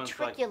weird ones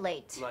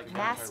matriculate. like-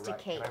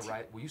 masticate. Can I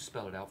write? Will you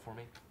spell it out for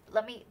me?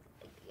 Let me.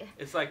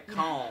 It's like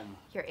calm.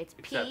 Here, it's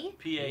except P.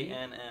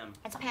 P-A-N-M.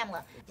 It's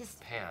Pamela. Just.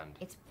 Panned.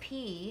 It's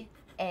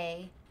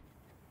P-A.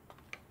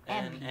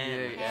 N.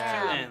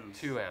 Yeah, Pam.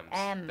 Two M's.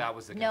 M. That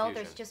was the confusion. No,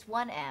 there's just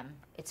one M.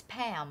 It's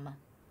Pam.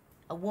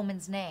 A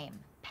woman's name.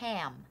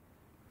 Pam.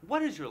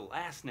 What is your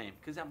last name?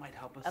 Because that might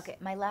help us. Okay,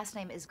 my last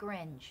name is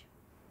Gringe.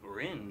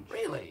 Gringe.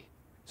 Really?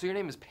 So your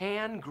name is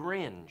Pan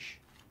Gringe.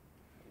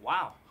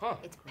 Wow. Huh.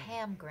 It's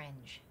Pam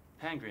Gringe.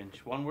 Pan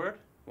Gringe. One word?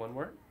 One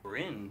word?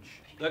 Gringe.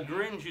 The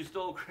Gringe who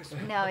stole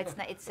Christmas. No, it's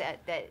not. It's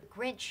the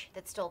Grinch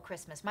that stole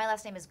Christmas. My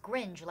last name is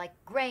Gringe, like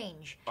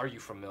Grange. Are you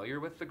familiar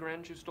with the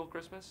Grinch who stole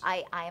Christmas?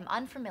 I am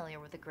unfamiliar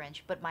with the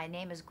Grinch, but my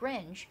name is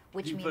Gringe,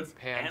 which you means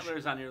put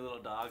antlers on your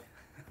little dog.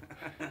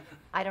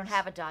 I don't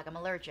have a dog. I'm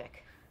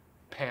allergic.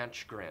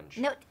 Panch Gringe.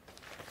 No,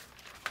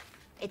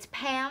 it's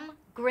Pam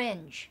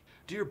Gringe.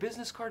 Do your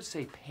business cards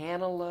say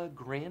Pamela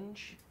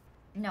Gringe?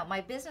 No,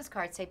 my business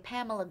cards say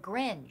Pamela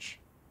Gringe.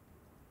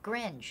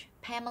 Gringe.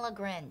 Pamela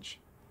Gringe.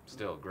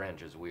 Still,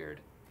 Gringe is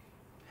weird.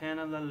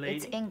 Pamela lady.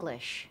 It's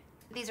English.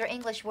 These are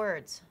English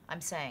words,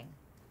 I'm saying.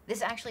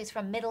 This actually is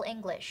from Middle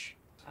English.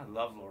 I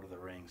love Lord of the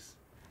Rings.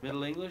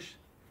 Middle English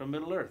from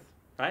Middle Earth,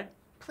 right?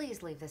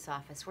 Please leave this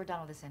office. We're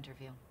done with this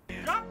interview.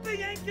 Drop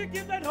the anchor,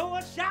 give that hoe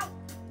a shout.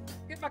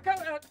 Get my coat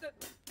out the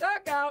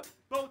dugout.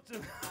 Boats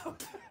and hoes,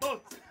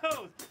 boats and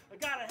hoes. I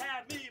gotta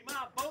have me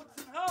my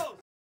boats and hoes.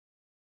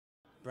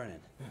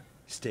 Brennan,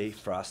 stay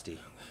frosty.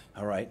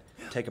 All right?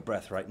 Take a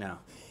breath right now.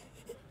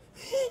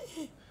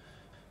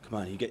 Come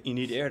on, you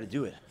need air to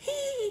do it.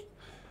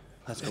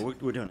 Let's go.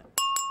 We're doing it.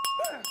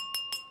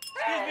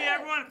 Excuse me,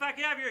 everyone, if I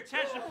could have your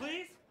attention,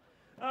 please.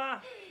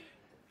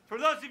 For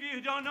those of you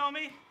who don't know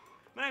me,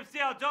 my name's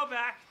Dale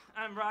Doback.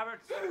 I'm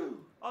Robert's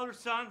older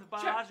son, the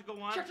biological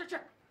one.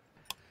 Check.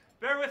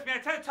 Bear with me. I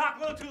tend to talk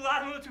a little too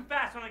loud and a little too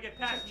fast when I get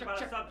passionate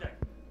about a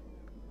subject.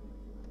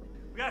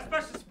 We got a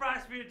special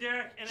surprise for you,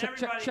 Derek, and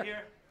everybody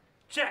here.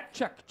 Check.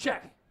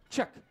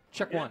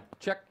 Check one.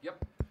 Check.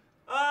 Yep.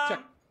 Check.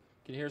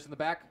 Can you hear us in the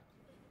back?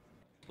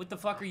 What the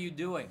fuck are you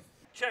doing?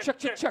 Check.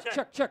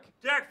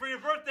 Derek, for your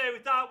birthday, we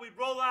thought we'd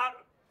roll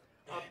out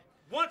a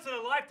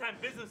once-in-a-lifetime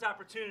business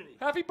opportunity.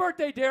 Happy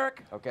birthday,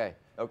 Derek. Okay.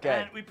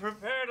 And we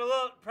prepared a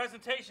little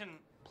presentation.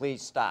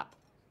 Please stop.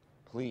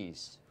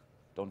 Please.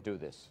 Don't do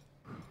this.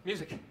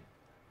 Music.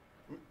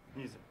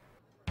 Music.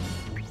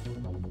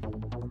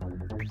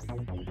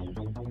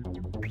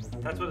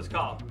 That's what it's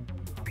called.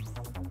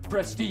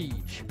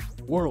 Prestige.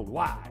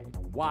 Worldwide.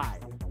 Wide.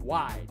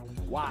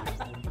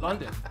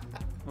 London.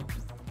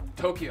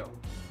 Tokyo.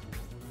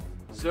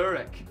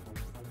 Zurich.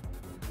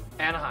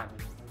 Anaheim.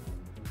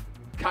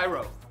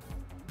 Cairo.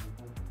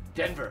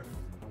 Denver.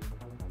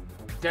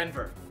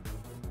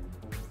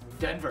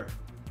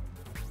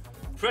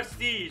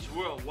 Prestige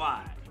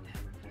worldwide.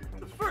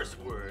 First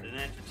word in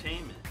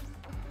entertainment.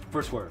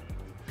 First word.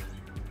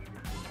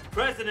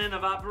 President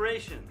of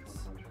Operations,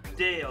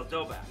 Dale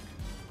Doback.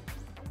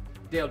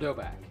 Dale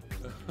Doback.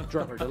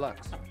 Drummer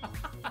Deluxe.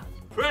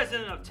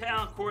 President of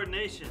Talent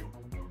Coordination,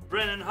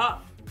 Brennan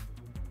Huff.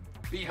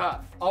 B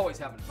Huff. Always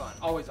having fun.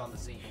 Always on the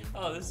scene.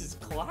 Oh, this is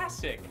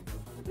classic.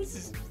 This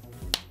is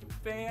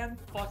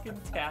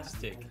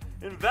fan-fucking-tastic.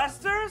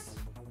 Investors?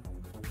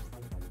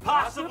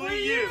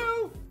 Possibly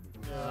you!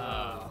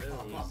 Oh,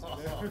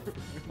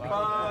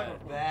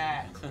 Fuck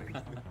that.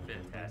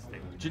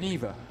 Fantastic.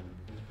 Geneva.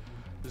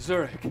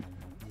 Zurich.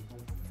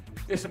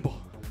 Istanbul.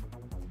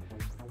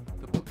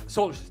 The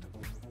solar system.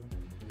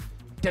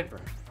 Denver.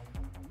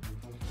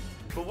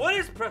 But what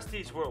is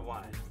Prestige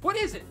Worldwide? What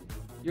is it?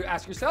 You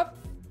ask yourself?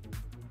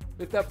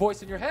 With that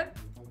voice in your head?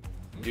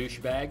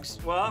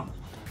 Douchebags. Well,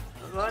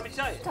 let me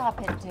tell you.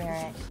 Stop it,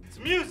 Derek. It's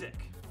music.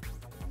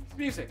 It's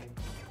music.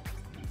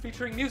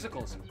 Featuring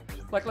musicals.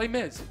 Like Les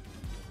Mis.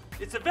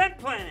 It's event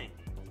planning.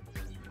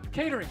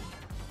 Catering.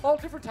 All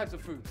different types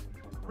of foods.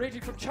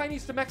 Ranging from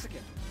Chinese to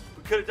Mexican.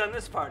 We could have done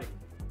this party.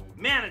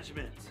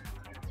 Management.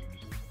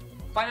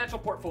 Financial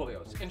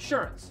portfolios.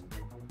 Insurance.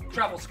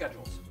 Travel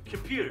schedules.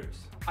 Computers.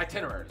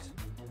 Itineraries.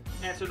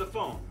 Answer the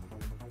phone.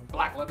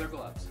 Black leather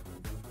gloves.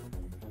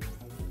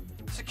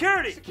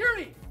 Security.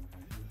 Security.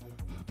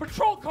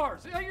 Patrol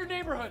cars in your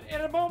neighborhood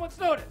at a moment's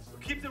notice.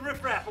 Keep the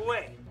riffraff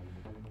away.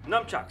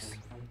 Nunchucks.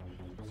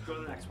 Let's go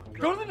to the next one.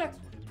 Go to the next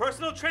one.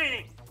 Personal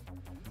training.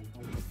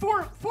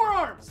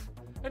 Forearms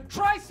and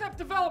tricep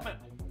development,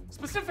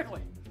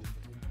 specifically.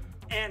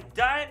 And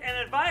diet and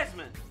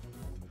advisement.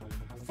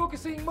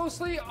 Focusing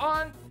mostly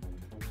on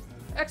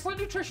excellent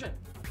nutrition.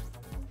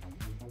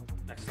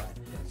 Next slide.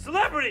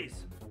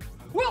 Celebrities.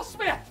 Will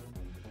Smith.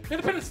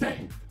 Independence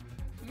Day.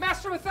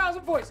 Master of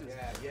 1,000 Voices.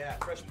 Yeah,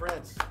 Fresh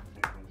Prince.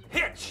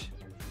 Hitch.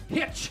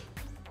 Hitch.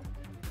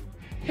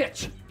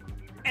 Hitch.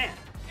 And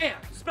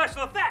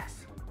special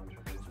effects.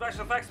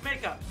 Special effects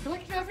makeup. You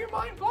like to have your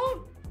mind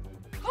blown?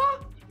 Huh?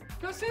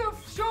 Can I see a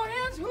show of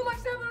hands? Who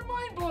likes to have their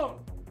mind blown?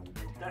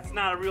 That's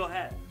not a real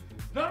head.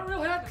 It's not a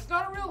real head. It's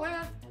not a real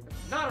hand.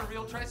 It's not a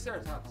real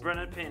Triceratops.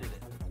 Brennan painted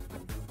it.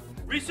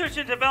 Research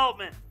and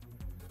development.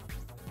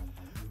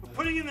 We're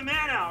putting in the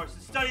man hours to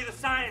study the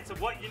science of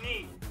what you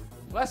need.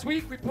 Last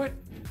week we put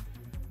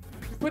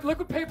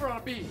liquid paper on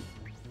a bee.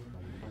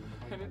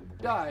 And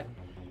it died.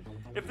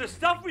 If there's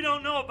stuff we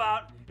don't know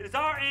about, it is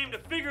our aim to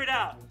figure it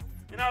out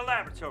in our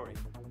laboratory.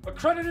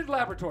 Accredited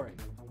laboratory.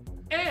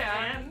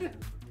 And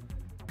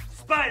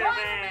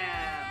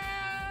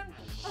Spider-Man!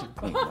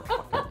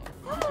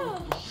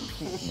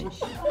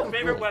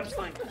 Favorite web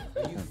sling?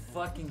 Are you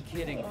fucking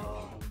kidding me?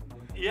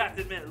 You have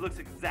to admit, it looks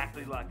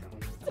exactly like him.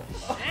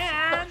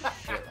 And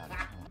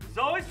there's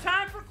always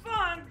time for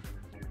fun.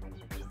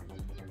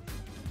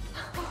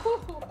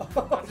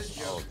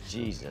 Oh,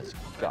 Jesus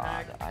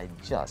God. I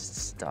just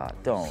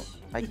stop. Don't.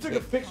 You took a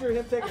picture of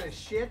him taking a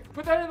shit?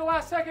 Put that in the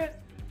last second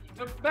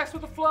to mess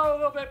with the flow a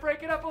little bit,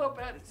 break it up a little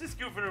bit. It's just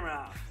goofing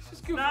around. It's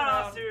just goofing Not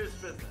around. all serious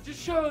business.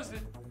 Just shows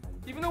that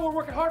even though we're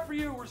working hard for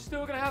you, we're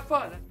still gonna have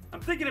fun. I'm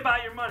thinking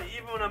about your money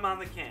even when I'm on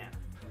the can.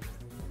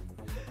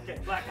 Okay,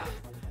 blackout.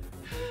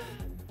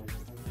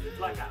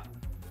 Blackout.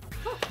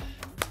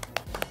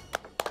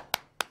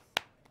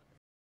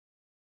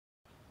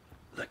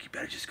 Look, you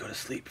better just go to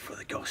sleep before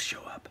the ghosts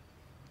show up.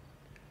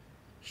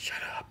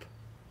 Shut up.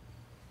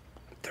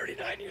 I'm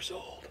 39 years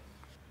old.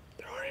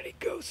 There aren't any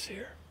ghosts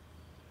here.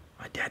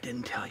 My dad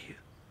didn't tell you.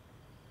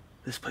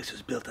 This place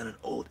was built on an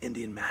old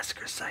Indian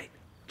massacre site.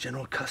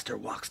 General Custer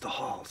walks the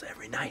halls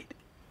every night.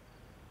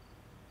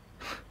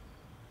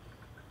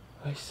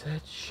 I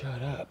said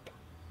shut up.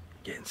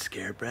 Getting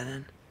scared,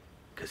 Brennan?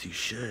 'Cause you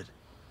should.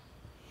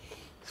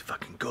 It's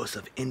fucking ghosts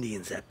of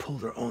Indians that pull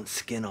their own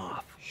skin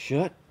off.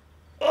 Shut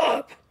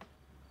up!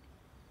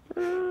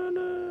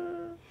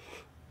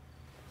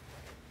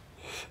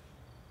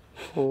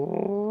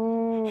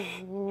 Oh.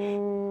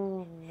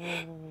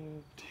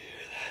 Do you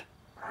hear that?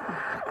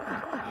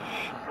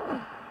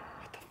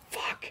 What the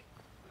fuck?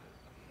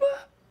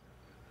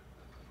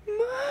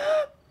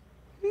 Mom!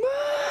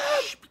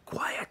 Shh, be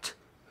quiet.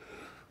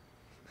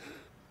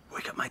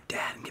 Wake up my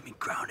dad and get me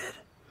grounded.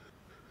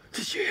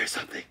 Did you hear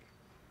something?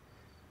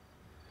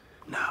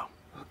 No.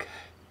 Okay.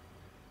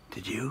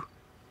 Did you?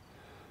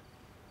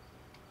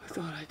 I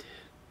thought I did.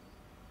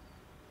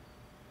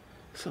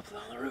 Something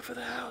on the roof of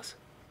the house.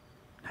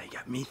 Now you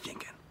got me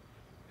thinking.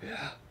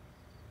 Yeah.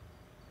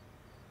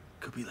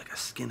 Could be like a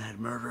skinhead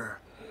murderer.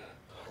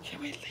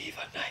 Can we leave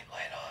a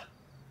nightlight on?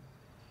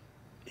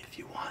 If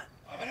you want.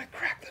 I'm gonna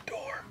crack the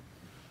door.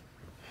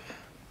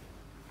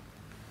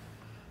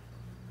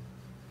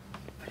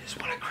 I just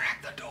wanna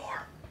crack the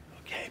door.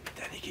 Okay, but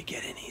then he could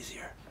get in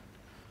easier.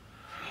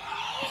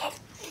 Oh,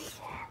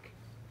 fuck.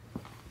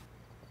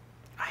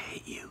 I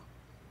hate you.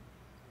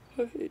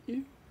 I hate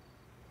you.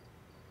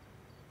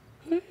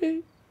 I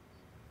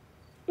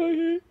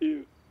hate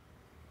you.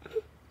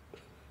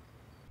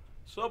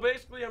 So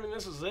basically, I mean,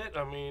 this is it.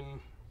 I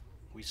mean,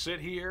 we sit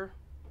here.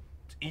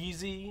 It's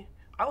easy.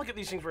 I look at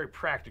these things very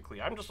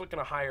practically. I'm just looking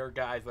to hire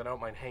guys that I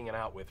don't mind hanging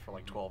out with for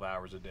like 12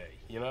 hours a day,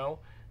 you know?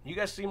 You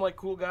guys seem like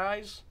cool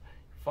guys.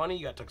 Funny,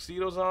 you got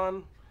tuxedos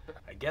on.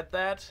 I get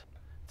that.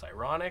 It's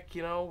ironic,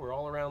 you know? We're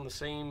all around the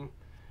same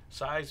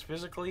size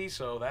physically,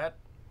 so that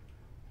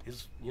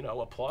is, you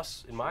know, a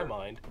plus in my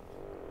mind.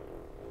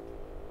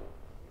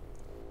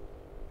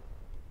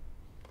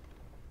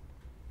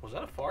 Was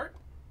that a fart?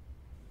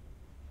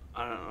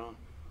 I don't know.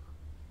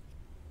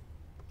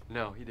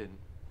 No, he didn't.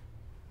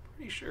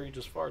 Pretty sure he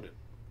just farted.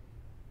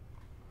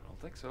 I don't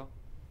think so.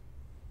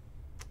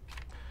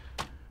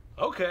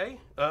 Okay,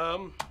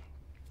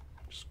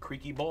 just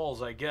creaky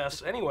balls, I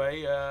guess.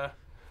 Anyway, if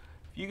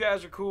you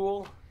guys are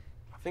cool,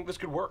 I think this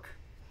could work.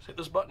 Just hit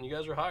this button, you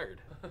guys are hired.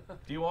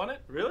 Do you want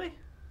it? Really?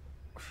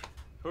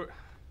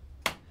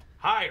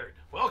 Hired.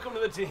 Welcome to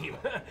the team.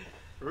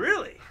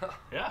 Really?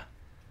 Yeah.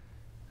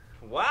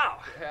 Wow.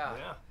 Yeah.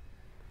 Yeah.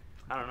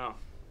 I don't know.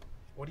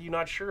 What are you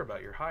not sure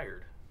about? You're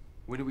hired.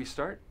 When did we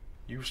start?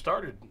 You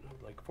started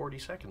like 40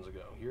 seconds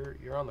ago.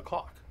 You're on the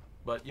clock,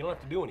 but you don't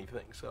have to do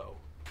anything, so.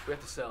 We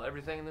have to sell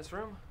everything in this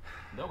room?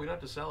 No, we don't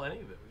have to sell any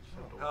of it. We just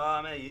have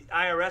to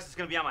IRS is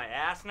gonna be on my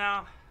ass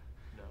now?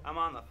 No. I'm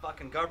on the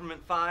fucking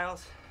government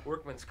files.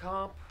 Workman's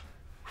comp.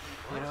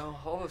 You know,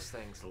 all those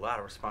things. It's a lot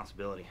of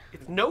responsibility.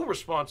 It's no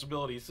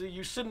responsibility. See,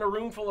 you sit in a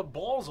room full of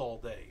balls all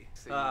day.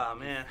 Oh,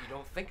 man. You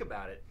don't think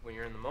about it when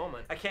you're in the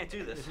moment. I can't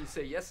do this. You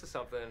say yes to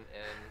something, and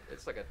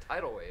it's like a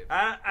tidal wave.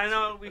 I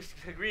know we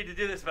agreed to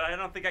do this, but I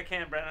don't think I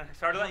can, Brennan.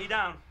 Sorry to let you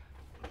down.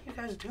 What are you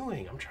guys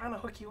doing? I'm trying to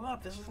hook you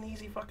up. This is an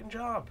easy fucking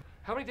job.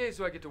 How many days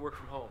do I get to work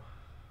from home?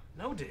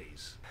 No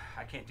days.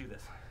 I can't do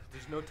this.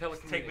 There's no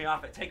telecommuting. Take me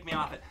off it. Take me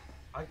off it.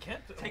 I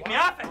can't. Take me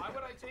off it. Why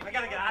would I take I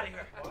gotta get out of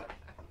here. What?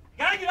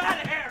 Gotta get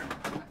out of here!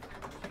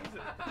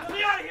 Let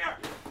me out of here!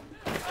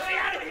 Let me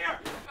out of here!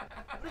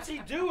 What is he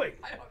doing?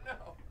 I don't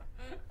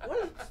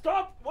know.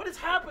 Stop! What is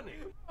happening?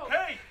 Oh.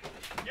 Hey!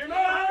 You're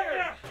not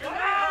hired! You're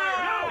not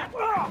hired! No!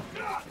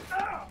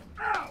 Ow!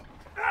 Ow!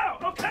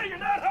 Ow! Okay, you're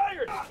not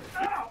hired!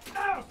 Ow!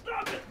 Ow!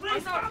 Stop it!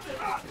 Please stop it!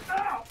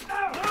 Ow!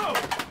 Ow! No!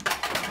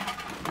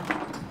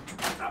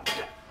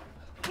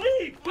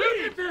 Leave!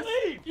 Leave!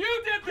 Leave!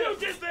 You did this! You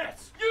did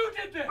this! You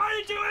did this! I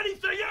didn't do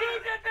anything! You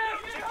did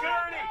this!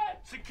 Security!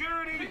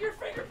 Security! Get your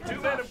fingerprints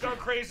Two men off. have gone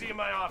crazy in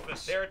my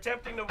office. They're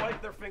attempting to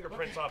wipe their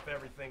fingerprints off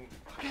everything.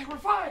 Okay, we're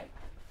fine.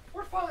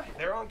 We're fine.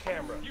 They're on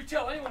camera. You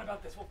tell anyone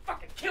about this, we'll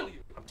fucking kill you.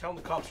 I'm telling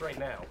the cops right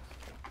now.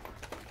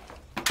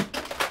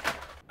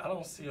 I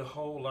don't see a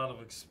whole lot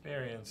of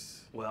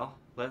experience. Well,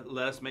 let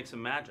us make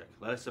some magic.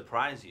 Let us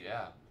surprise you.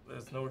 Yeah.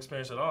 There's no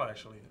experience at all,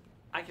 actually.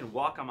 I can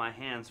walk on my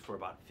hands for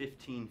about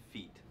 15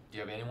 feet. Do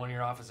you have anyone in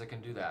your office that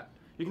can do that?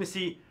 You're gonna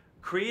see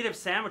creative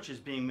sandwiches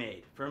being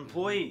made for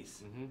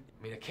employees. Mm-hmm.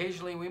 I mean,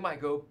 occasionally we might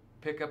go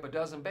pick up a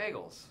dozen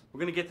bagels. We're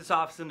gonna get this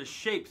office into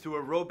shape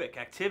through aerobic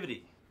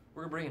activity.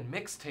 We're bringing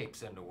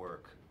mixtapes into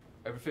work.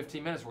 Every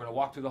 15 minutes, we're gonna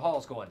walk through the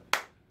halls going,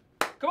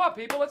 "Come on,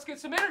 people, let's get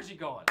some energy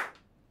going."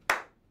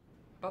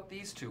 About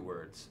these two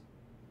words,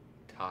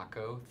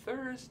 Taco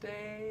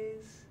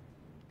Thursdays.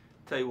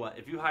 Tell you what,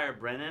 if you hire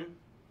Brennan,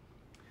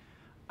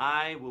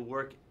 I will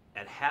work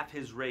at half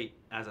his rate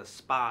as a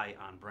spy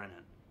on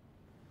Brennan.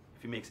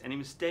 If he makes any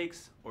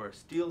mistakes or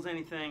steals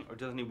anything or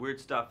does any weird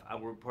stuff, I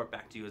will report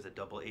back to you as a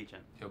double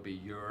agent. He'll be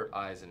your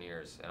eyes and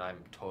ears, and I'm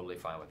totally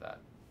fine with that.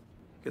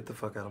 Get the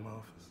fuck out of my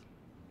office.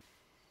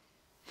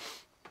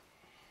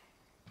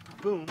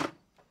 Boom.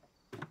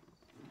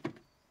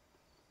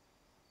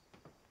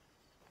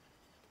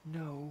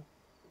 No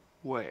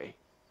way.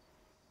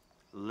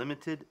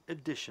 Limited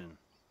edition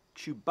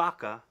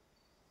Chewbacca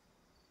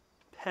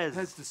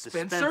Pez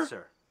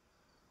dispenser?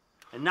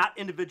 And not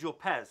individual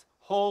Pez,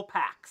 whole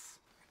packs.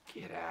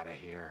 Get out of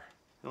here.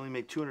 They only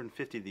made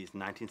 250 of these in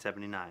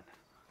 1979.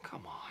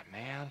 Come on,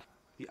 man.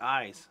 The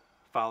eyes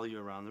follow you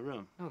around the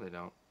room. No, they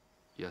don't.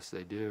 Yes,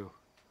 they do.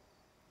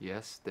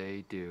 Yes,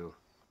 they do.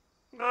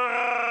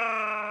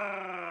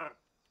 Yeah,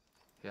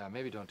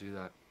 maybe don't do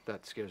that.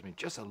 That scares me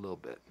just a little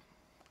bit.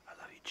 I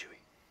love you, Chewie.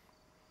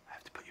 I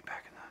have to put you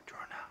back in the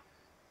drawer now.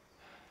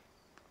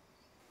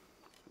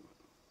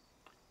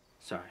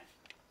 Sorry.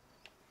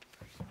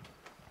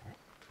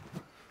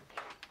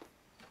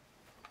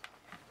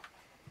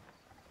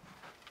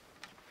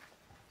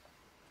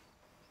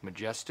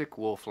 Majestic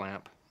wolf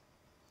lamp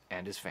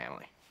and his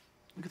family.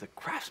 Look at the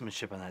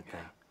craftsmanship on that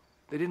thing.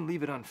 They didn't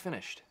leave it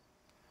unfinished.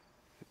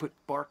 They put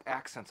bark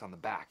accents on the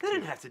back. They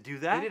didn't have to do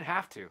that. They didn't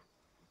have to.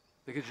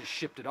 They could have just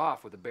shipped it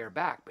off with a bare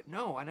back, but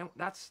no, I don't.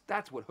 That's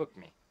what hooked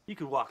me. You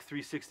could walk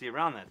 360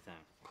 around that thing.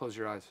 Close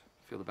your eyes.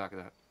 Feel the back of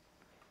that.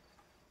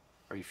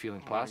 Are you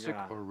feeling Oh my plastic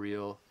God. or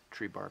real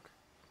tree bark?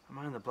 Am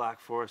I in the Black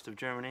Forest of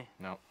Germany?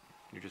 No,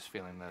 you're just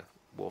feeling the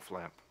wolf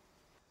lamp.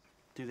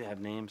 Do they have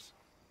names?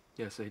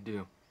 Yes, they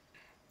do.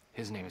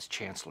 His name is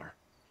Chancellor.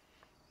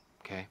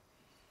 Okay?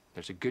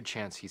 There's a good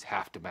chance he's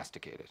half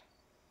domesticated.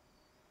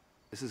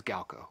 This is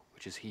Galco,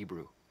 which is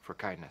Hebrew for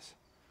kindness.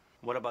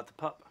 What about the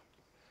pup?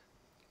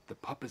 The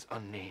pup is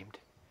unnamed.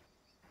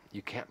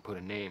 You can't put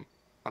a name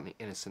on the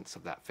innocence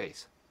of that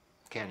face,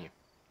 can you?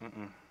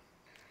 Mm-mm.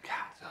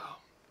 So,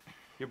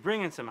 You're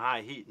bringing some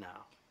high heat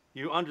now.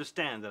 You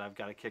understand that I've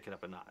got to kick it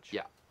up a notch.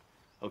 Yeah.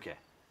 Okay.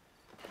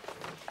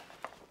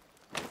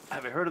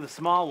 Have you heard of the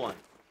small one?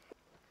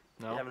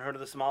 No. You haven't heard of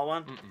the small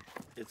one?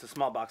 It's a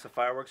small box of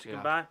fireworks you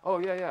can buy. Oh,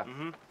 yeah,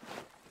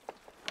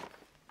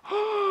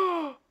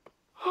 yeah.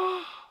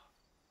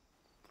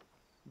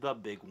 The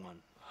big one.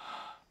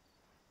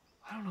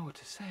 I don't know what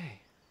to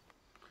say.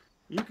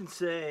 You can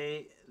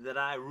say that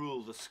I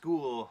rule the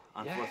school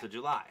on 4th of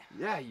July.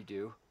 Yeah, you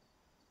do.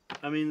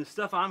 I mean, the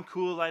stuff I'm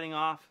cool lighting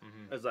off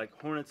is like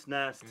Hornet's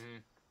Nest,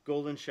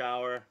 Golden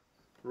Shower,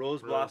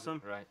 Rose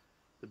Blossom. Right.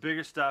 The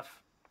bigger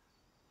stuff,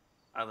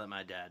 I let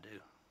my dad do.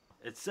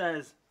 It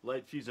says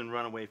light fuse and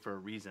run away for a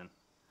reason.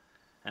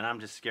 And I'm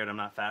just scared I'm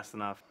not fast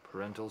enough.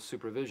 Parental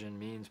supervision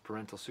means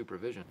parental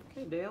supervision.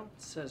 Okay, Dale.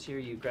 It says here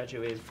you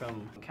graduated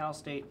from Cal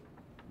State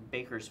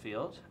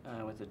Bakersfield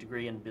with a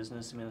degree in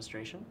business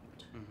administration.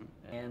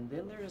 And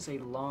then there is a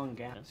long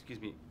gap. Excuse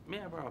me,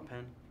 may I borrow a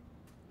pen?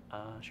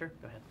 Sure,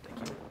 go ahead,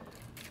 thank you.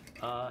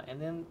 And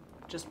then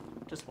just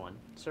one,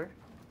 sir.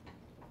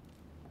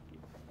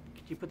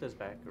 Could you put those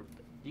back? Or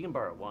you can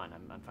borrow one,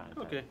 I'm fine with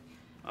that. Okay,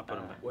 I'll put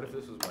them back. What if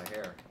this was my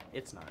hair?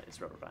 It's not, it's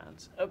rubber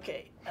bands.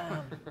 Okay,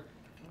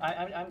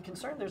 I'm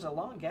concerned there's a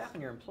long gap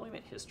in your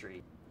employment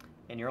history.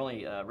 And your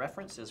only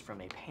reference is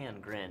from a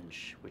Pan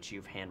Gringe, which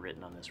you've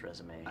handwritten on this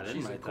resume.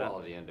 She's a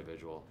quality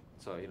individual,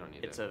 so you don't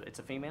need It's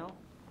a female?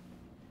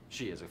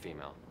 She is a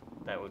female.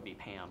 That would be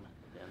Pam,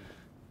 then.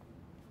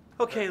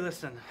 Okay,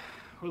 listen,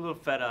 we're a little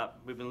fed up.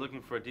 We've been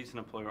looking for a decent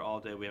employer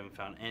all day. We haven't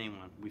found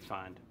anyone we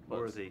find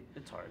worthy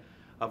It's hard.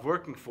 of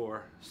working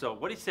for. So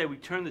what do you say we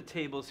turn the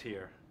tables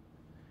here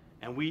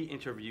and we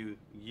interview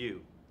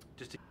you?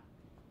 Just to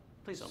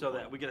Please don't. so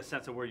that we get a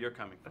sense of where you're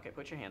coming from. Okay,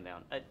 put your hand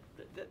down.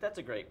 That's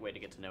a great way to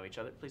get to know each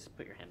other. Please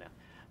put your hand down.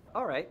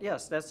 All right,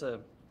 yes, that's a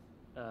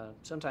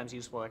sometimes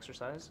useful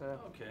exercise.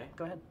 Okay.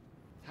 Go ahead.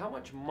 How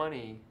much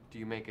money do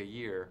you make a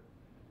year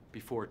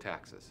before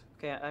taxes?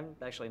 Okay, I'm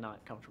actually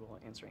not comfortable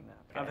answering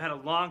that. I've had a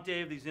long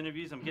day of these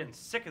interviews. I'm getting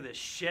sick of this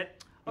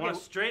shit. I Okay, want a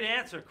straight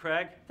answer,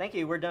 Craig. Thank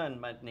you, we're done.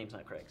 My name's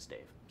not Craig, it's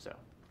Dave, so.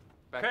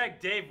 Craig,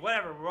 Dave,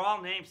 whatever. We're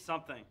all named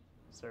something.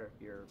 Sir,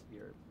 you're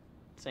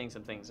saying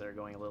some things that are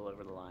going a little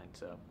over the line,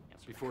 so.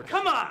 Before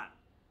Come on!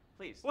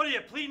 Please. What are you,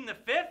 pleading the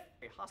fifth?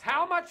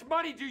 How much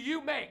money do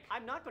you make?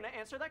 I'm not going to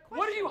answer that question.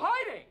 What are you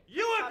hiding?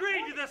 You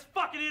agreed to this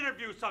fucking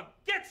interview, so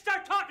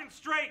start talking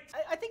straight.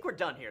 I think we're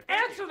done here.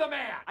 Answer the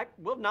man! I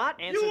will not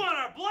answer. You want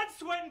our blood,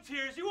 sweat, and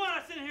tears. You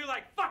want us in here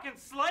like fucking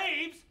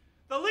slaves.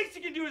 The least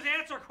you can do is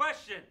answer a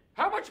question.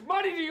 How much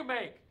money do you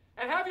make?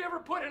 And have you ever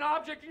put an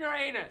object in your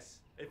anus?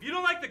 If you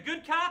don't like the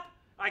good cop,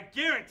 I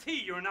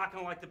guarantee you're not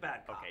gonna like the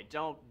bad cop. Okay,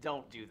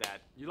 don't do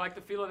that. You like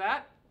the feel of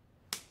that?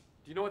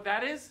 Do you know what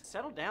that is?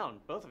 Settle down,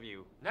 both of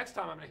you. Next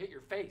time I'm gonna hit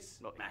your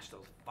face. Smash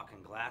those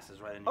fucking glasses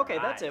right in your Okay,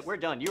 that's eyes. it. We're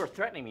done. You are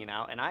threatening me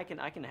now, and I can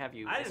have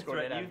you I didn't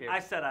escorted threaten out you. of here. I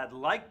said I'd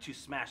like to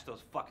smash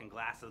those fucking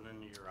glasses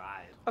into your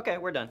eyes. Okay,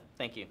 we're done.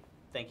 Thank you.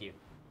 Thank you.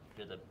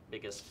 You're the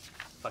biggest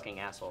fucking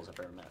assholes I've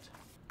ever met.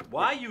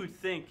 Why you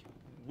think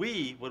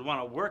we would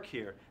want to work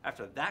here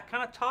after that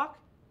kind of talk?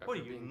 What are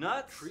After you, being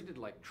nuts? Treated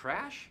like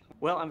trash?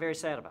 Well, I'm very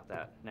sad about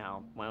that.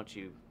 Now, why don't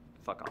you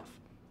fuck off?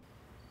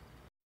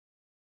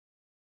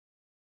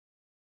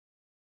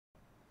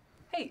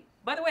 Hey,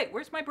 by the way,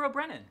 where's my bro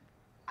Brennan?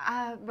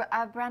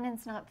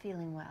 Brennan's not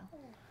feeling well.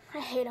 I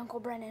hate Uncle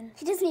Brennan.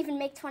 He doesn't even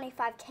make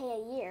 $25K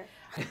a year.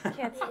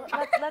 Kids,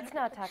 let's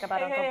not talk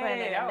about Uncle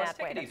Brennan in Alice, that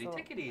way. take it That's easy, a little-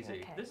 take it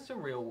easy. Okay. This is a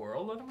real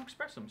world. Let them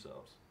express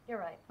themselves. You're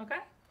right. Okay?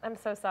 I'm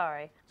so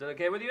sorry. Is that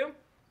okay with you?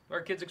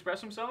 Our kids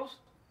express themselves?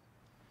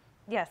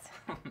 Yes.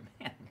 Oh,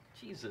 man,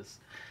 Jesus.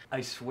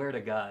 I swear to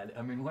God.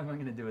 I mean, what am I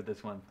going to do with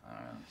this one? I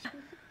don't know.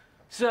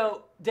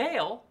 So,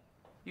 Dale,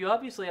 you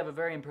obviously have a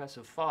very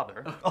impressive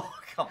father. Oh,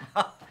 come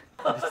on.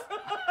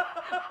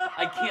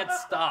 I can't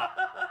stop.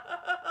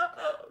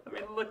 I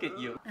mean, look at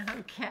you.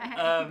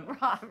 Okay,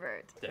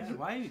 Robert. Dad,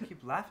 why do you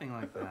keep laughing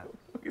like that?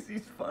 Because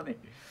he's funny.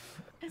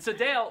 So,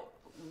 Dale,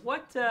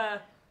 what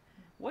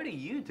do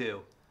you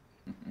do?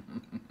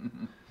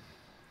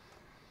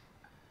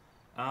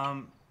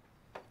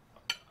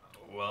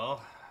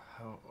 Well,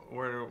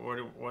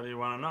 what do you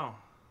want to know?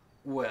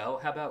 Well,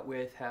 how about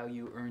with how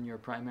you earn your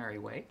primary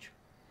wage?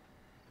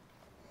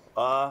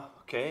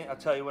 Okay, I'll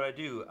tell you what I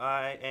do.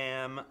 I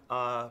am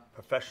a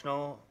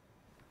professional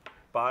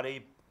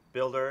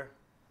bodybuilder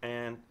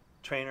and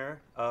trainer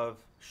of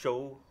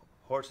Show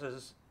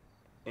Horses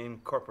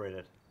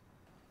Incorporated.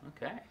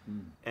 Okay.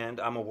 And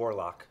I'm a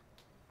warlock.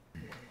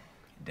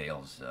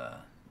 Dale's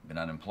been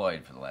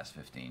unemployed for the last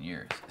 15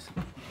 years.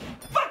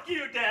 Fuck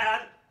you,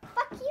 Dad!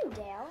 Fuck you,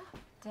 Dale.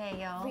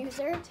 Dale.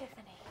 Loser.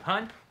 Tiffany.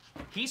 Hun,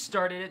 he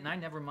started it, and I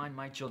never mind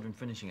my children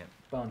finishing it.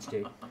 Bounce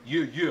tape.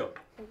 Yeah.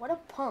 What a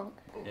punk.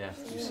 Yeah,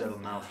 you said a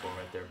mouthful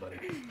right there, buddy.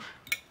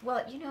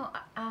 Well, you know,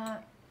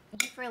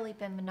 you've really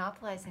been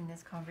monopolizing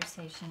this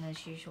conversation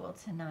as usual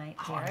tonight,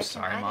 Oh, I'm Derek.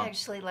 sorry, and Mom. I'd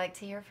actually like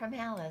to hear from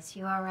Alice.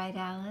 You all right,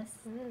 Alice?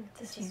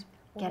 Did you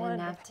get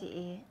enough to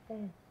eat?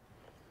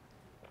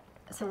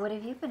 So what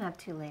have you been up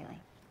to lately?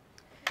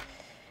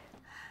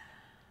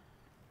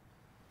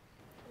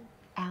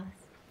 Alice?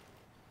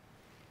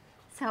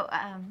 So,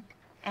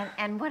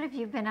 and what have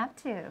you been up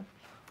to?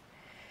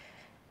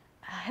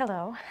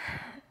 Hello.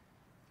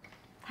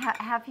 How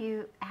have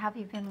you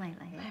been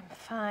lately? I'm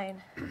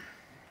fine.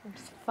 I'm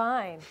just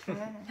fine. Good.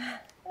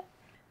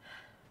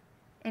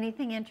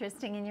 Anything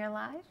interesting in your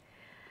life?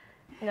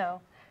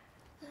 No.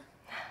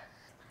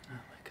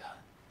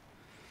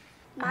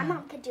 My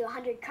mom could do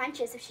 100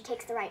 crunches if she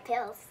takes the right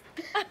pills.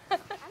 I'm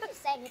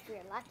just saying if you're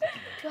lucky.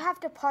 You'll have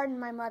to pardon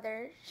my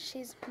mother.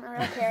 She's my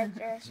real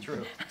character. It's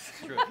true. It's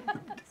true.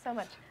 So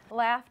much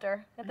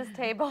laughter at this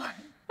table.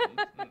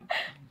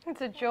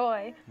 It's a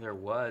joy. There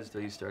was till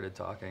you started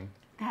talking.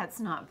 That's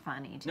not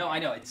funny. No, I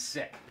know, it's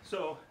sick.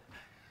 So,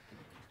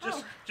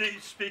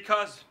 just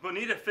because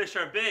bonita fish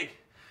are big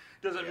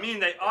doesn't mean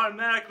they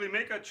automatically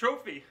make a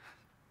trophy.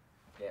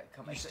 Yeah,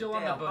 come on. You still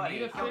on the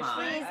bonita fish thing?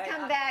 Please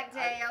come back,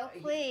 Dale,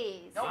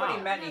 please.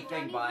 Nobody meant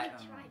anything by it.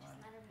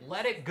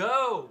 Let it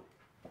go.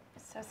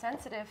 So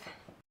sensitive.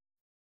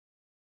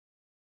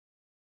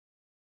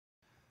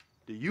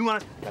 Do you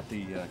want to?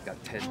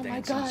 Got Ted Oh my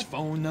Danson's God.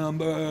 phone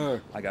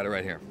number. I got it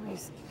right here.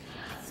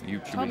 You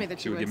Should we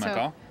give him a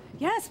call?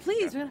 Yes,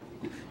 please. You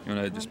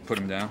want to just put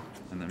him down,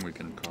 and then we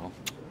can call.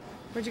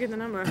 Where'd you get the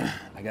number?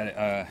 I got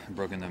it.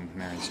 Broke into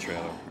Mary's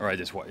trailer, or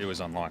it was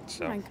unlocked,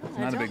 so Oh my God, it's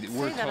not a big don't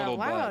deal. We're say that out total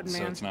loud, buds,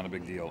 so man. it's not a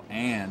big deal,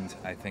 and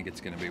I think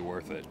it's going to be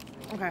worth it.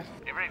 Okay.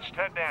 You've reached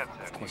Ted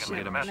Danson. course, You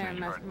we can get leave a a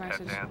message. message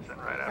for Ted Danson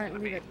right after the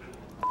beep.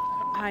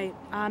 Hi,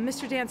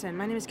 Mr. Danson.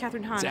 My name is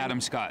Catherine Hahn. It's Adam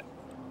Scott,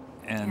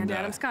 And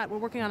Adam Scott. We're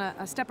working on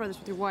a Step Brothers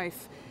with your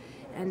wife.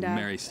 And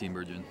Mary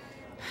Steenburgen.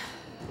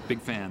 Big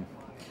fan.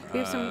 we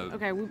have some.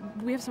 Okay,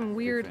 we have some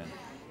weird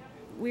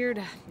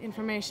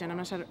information. I'm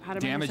not sure how to.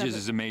 Damages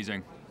is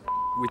amazing.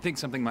 We think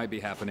something might be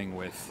happening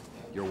with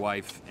your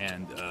wife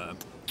and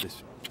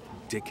this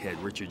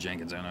dickhead Richard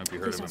Jenkins. I don't know if you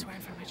heard Please of don't him. swear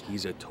in front of my child.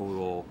 He's a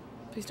total.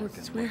 Please don't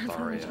fucking swear in front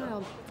of my Lothario.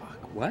 child.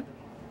 What?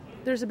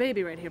 There's a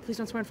baby right here. Please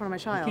don't swear in front of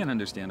my I child. can't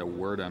understand a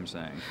word I'm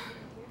saying.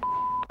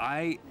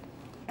 I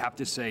have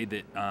to say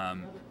that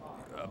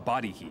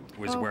Body Heat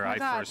was Oh, where my I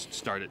God. first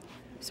started.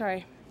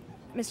 Sorry,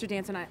 Mr.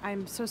 Danson.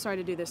 I'm so sorry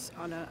to do this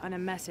on a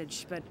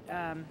message, but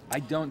I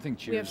don't think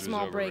Cheers we have was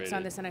small breaks on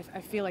overrated. this, and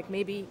I feel like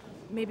maybe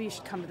you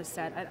should come to the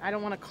set. I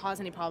don't want to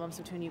cause any problems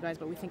between you guys,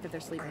 but we think that they're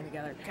sleeping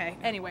together. Okay.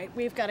 Anyway,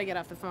 we've got to get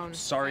off the phone.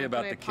 Sorry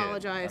about I the kid.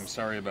 apologize. I'm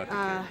sorry about the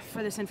kid.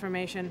 For this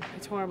information.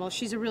 It's horrible.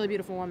 She's a really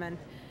beautiful woman.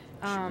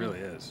 She really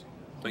is.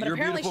 But but you're a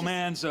apparently beautiful she's-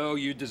 man, so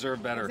you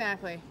deserve better.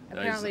 Exactly. That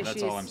is- Apparently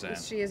that's all I'm saying.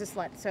 she is a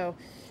slut. So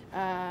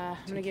I'm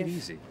gonna Take give. it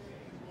easy.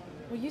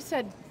 Well, you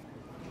said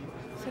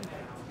I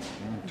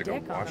have to go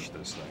dick on wash him.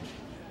 this thing.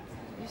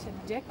 You said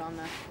dick on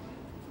the.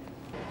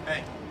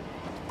 Hey.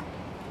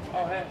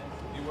 Oh, hey.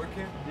 You work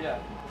here? Yeah,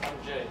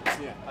 I'm Jay.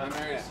 Yeah. I'm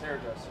Mary's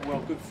hairdresser.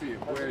 Well, good for you.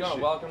 How's Where it is going?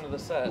 she? Welcome to the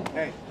set.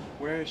 Hey,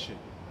 where is she?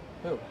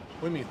 Who? What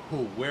do you mean,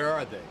 who? Where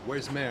are they?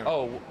 Where's Mary?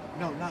 Oh.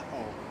 No, not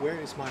oh. Where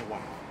is my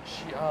wife?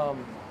 She,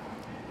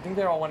 I think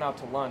they all went out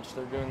to lunch.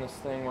 They're doing this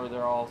thing where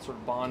they're all sort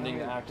of bonding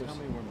Tell me actors.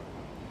 where my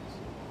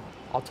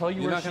I'll tell you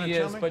You're where not gonna she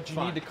tell is, me? but you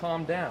Fine. need to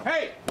calm down.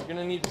 Hey! You're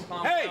gonna need to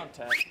calm Hey! down,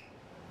 Ted.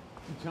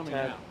 You tell me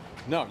Ted. now.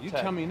 No, you Ted.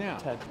 tell me now.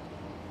 Ted.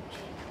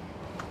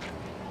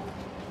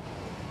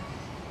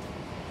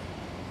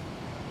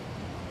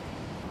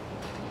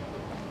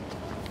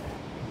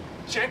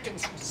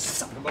 Jenkins,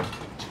 son of a...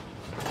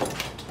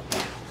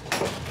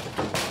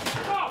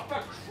 Oh,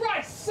 for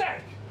Christ's sake!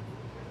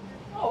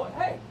 Oh,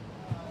 hey!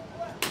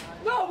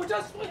 No, we're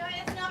just...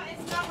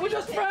 We're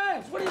just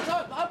friends! What are you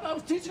talking about? I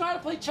was teaching her how to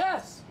play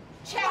chess!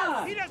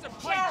 Chess! He doesn't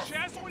play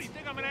chess. What do you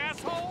think? I'm an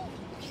asshole?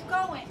 Keep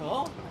going.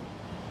 Huh?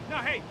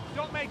 Now, hey,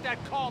 don't make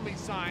that call me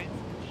sign.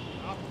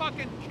 I'll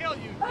fucking kill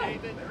you,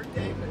 David.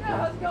 Yeah,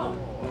 how's it going?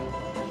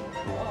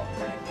 Oh,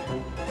 thank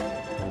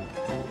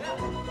you.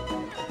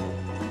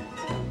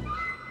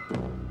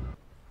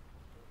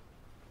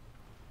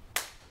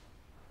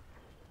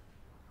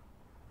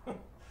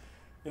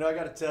 You know, I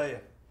gotta tell you,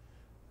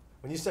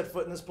 when you set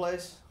foot in this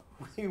place,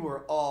 we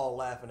were all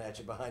laughing at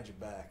you behind your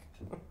back.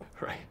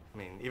 Right. I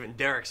mean, even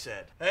Derek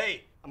said,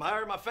 "Hey, I'm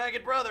hiring my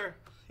faggot brother.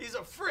 He's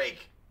a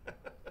freak."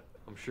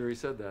 I'm sure he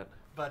said that.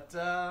 But,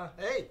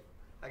 hey,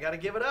 I gotta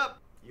give it up.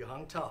 You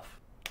hung tough.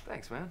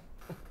 Thanks, man.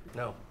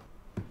 No.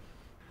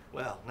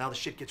 Well, now the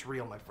shit gets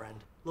real, my friend.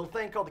 Little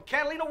thing called the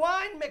Catalina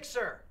Wine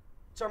Mixer.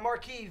 It's our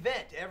marquee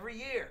event every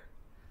year.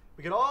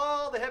 We get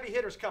all the heavy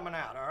hitters coming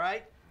out, all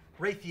right?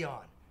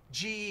 Raytheon,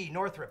 GE,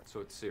 Northrop. So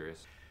it's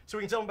serious. So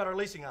we can tell them about our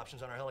leasing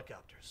options on our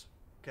helicopters,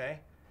 okay?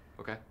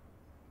 Okay.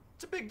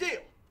 It's a big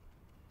deal.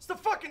 It's the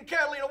fucking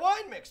Catalina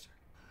Wine Mixer.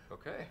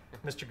 Okay.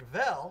 Mr.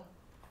 Gravel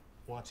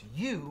wants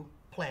you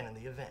planning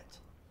the event.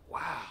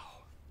 Wow.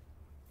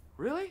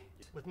 Really?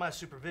 With my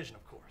supervision,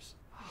 of course.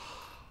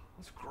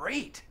 That's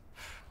great.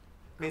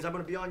 Means I'm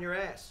gonna be on your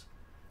ass.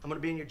 I'm gonna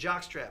be in your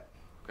jockstrap.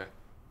 Okay.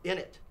 In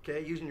it,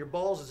 okay? Using your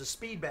balls as a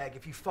speed bag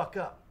if you fuck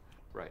up.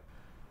 Right.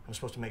 I'm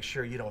supposed to make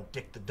sure you don't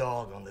dick the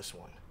dog on this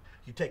one.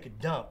 You take a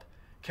dump,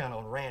 count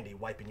on Randy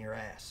wiping your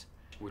ass.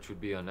 Which would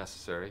be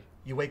unnecessary.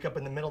 You wake up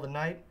in the middle of the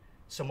night,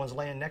 someone's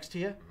laying next to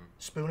you,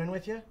 spooning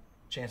with you,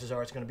 chances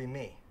are it's gonna be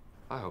me.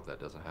 I hope that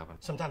doesn't happen.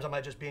 Sometimes I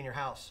might just be in your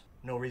house,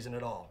 No reason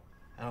at all.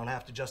 I don't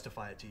have to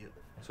justify it to you.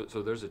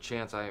 So there's a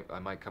chance I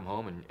might come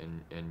home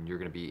and you're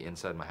gonna be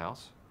inside my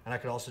house? And I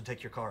could also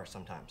take your car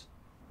sometimes.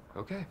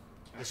 Okay.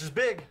 This is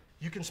big.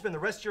 You can spend the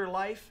rest of your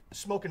life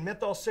smoking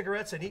menthol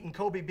cigarettes and eating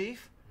Kobe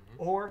beef,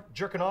 or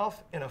jerking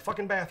off in a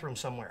fucking bathroom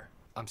somewhere.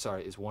 I'm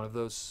sorry, is one of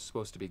those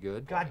supposed to be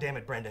good? God damn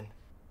it, Brendan.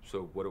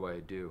 So what do I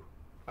do?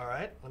 All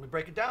right, let me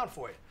break it down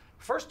for you.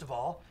 First of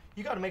all,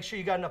 you gotta make sure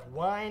you got enough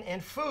wine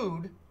and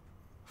food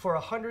for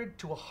 100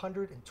 to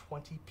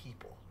 120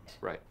 people.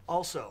 Right.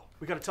 Also,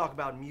 we gotta talk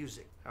about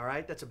music, all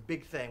right? That's a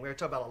big thing. We gotta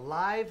talk about a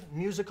live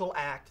musical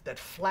act that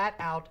flat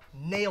out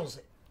nails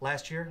it.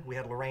 Last year, we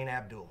had Lorraine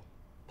Abdul.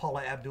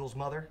 Paula Abdul's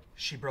mother,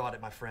 she brought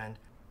it, my friend.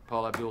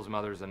 Paula Abdul's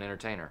mother's an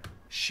entertainer.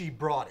 She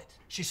brought it.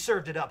 She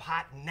served it up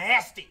hot and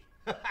nasty.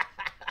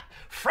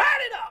 Fried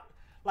it up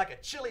like a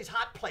Chili's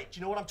hot plate.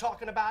 You know what I'm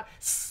talking about?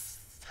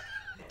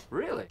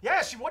 Really?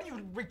 Yes, what are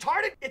you,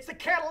 retarded? It's the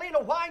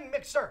Catalina wine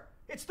mixer.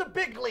 It's the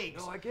big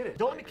leagues. No, I get it.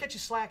 Don't let me catch you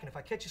slacking. If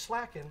I catch you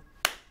slacking.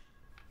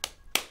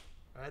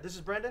 All right, this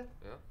is Brendan.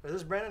 Yeah. This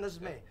is Brendan, this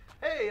is me.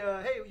 Hey,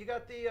 you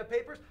got the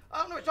papers?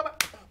 Oh, no, it's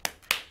about...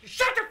 You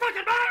shut your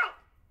fucking mouth!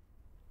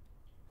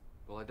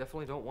 Well, I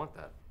definitely don't want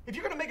that. If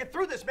you're gonna make it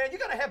through this, man, you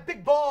gotta have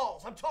big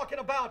balls. I'm talking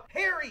about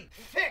hairy,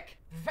 thick,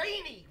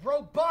 veiny,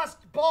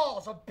 robust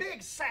balls, a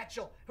big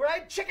satchel,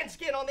 right? Chicken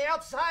skin on the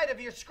outside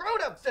of your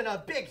scrotum, and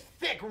a big,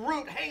 thick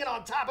root hanging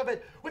on top of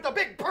it with a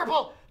big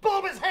purple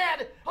bulbous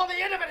head on the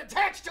end of it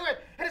attached to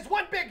it, and it's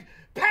one big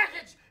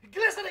package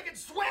glistening in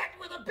sweat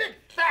with a big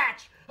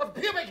thatch of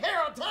pubic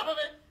hair on top of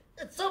it.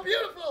 It's so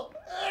beautiful.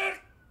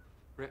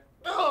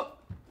 Oh,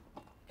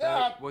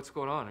 God. What's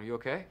going on? Are you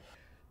okay?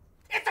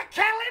 It's a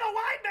Catalina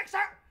wine mixer!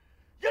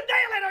 You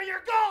nail it or you're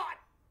gone!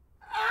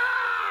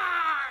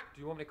 Ah! Do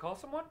you want me to call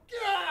someone?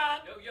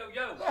 God! Yo.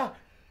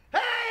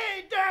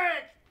 Hey,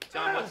 Derek!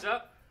 Tom, what's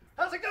up?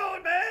 How's it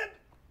going, man?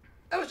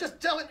 I was just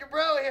telling your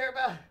bro here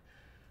about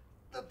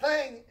the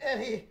thing,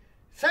 and he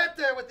sat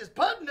there with his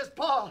bud in his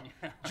paw,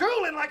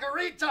 drooling like a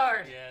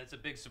retard. Yeah, it's a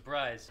big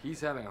surprise. He's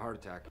having a heart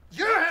attack.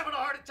 You're having a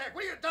heart attack.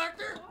 What are you, a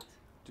doctor?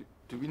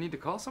 Do we need to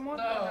call someone?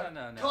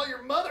 No. Call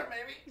your mother,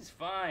 maybe. He's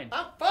fine.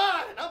 I'm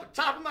fine. I'm at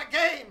the top of my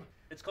game.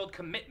 It's called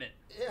commitment.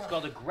 Yeah. It's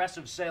called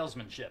aggressive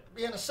salesmanship.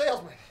 Being a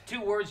salesman.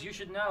 2 words you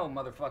should know,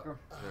 motherfucker.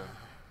 Yeah.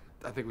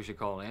 I think we should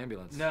call an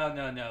ambulance.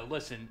 No.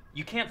 Listen,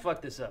 you can't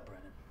fuck this up,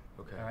 Brennan.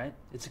 Okay. All right?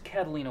 It's a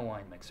Catalina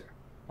wine mixer.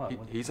 What?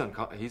 He's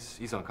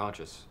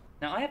unconscious.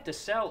 Now, I have to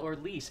sell or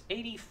lease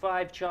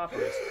 85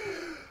 choppers.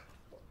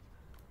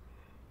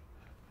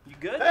 You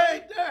good?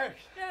 Hey, Derek.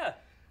 Yeah.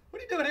 What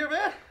are you doing here,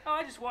 man? Oh,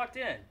 I just walked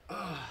in.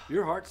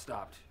 Your heart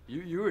stopped.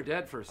 You were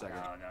dead for a second.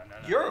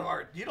 No. Your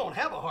heart? You don't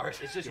have a heart.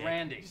 It's just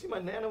Randy. Did you see my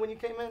Nana when you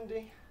came in,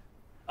 D?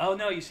 Oh,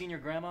 no, you seen your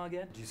grandma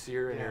again? Did you see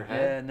her in her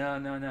head? Yeah,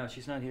 no,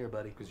 she's not here,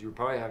 buddy. Because you were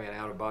probably having an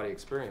out-of-body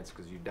experience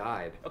because you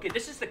died. Okay,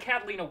 this is the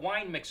Catalina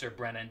wine mixer,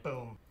 Brennan.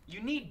 Boom. You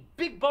need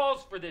big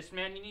balls for this,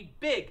 man. You need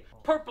big,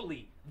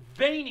 purpley,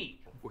 veiny.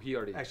 Well, he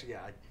already... Actually,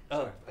 yeah. I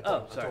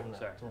told him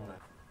that.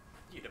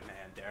 You the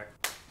man, Derek.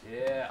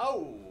 Yeah.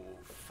 Oh,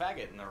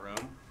 faggot in the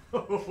room.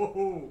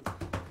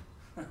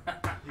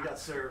 You got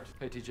served.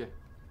 Hey, TJ.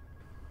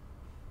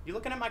 You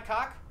looking at my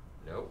cock?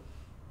 Nope.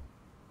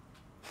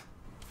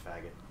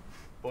 Faggot.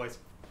 Boys.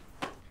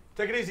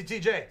 Take it easy,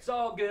 TJ. It's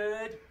all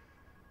good.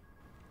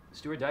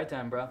 It's do or die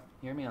time, bro.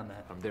 Hear me on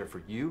that. I'm there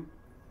for you,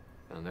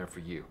 and I'm there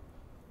for you.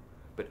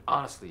 But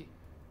honestly,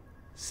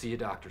 see a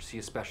doctor, see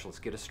a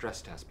specialist, get a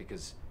stress test,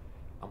 because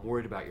I'm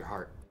worried about your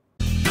heart.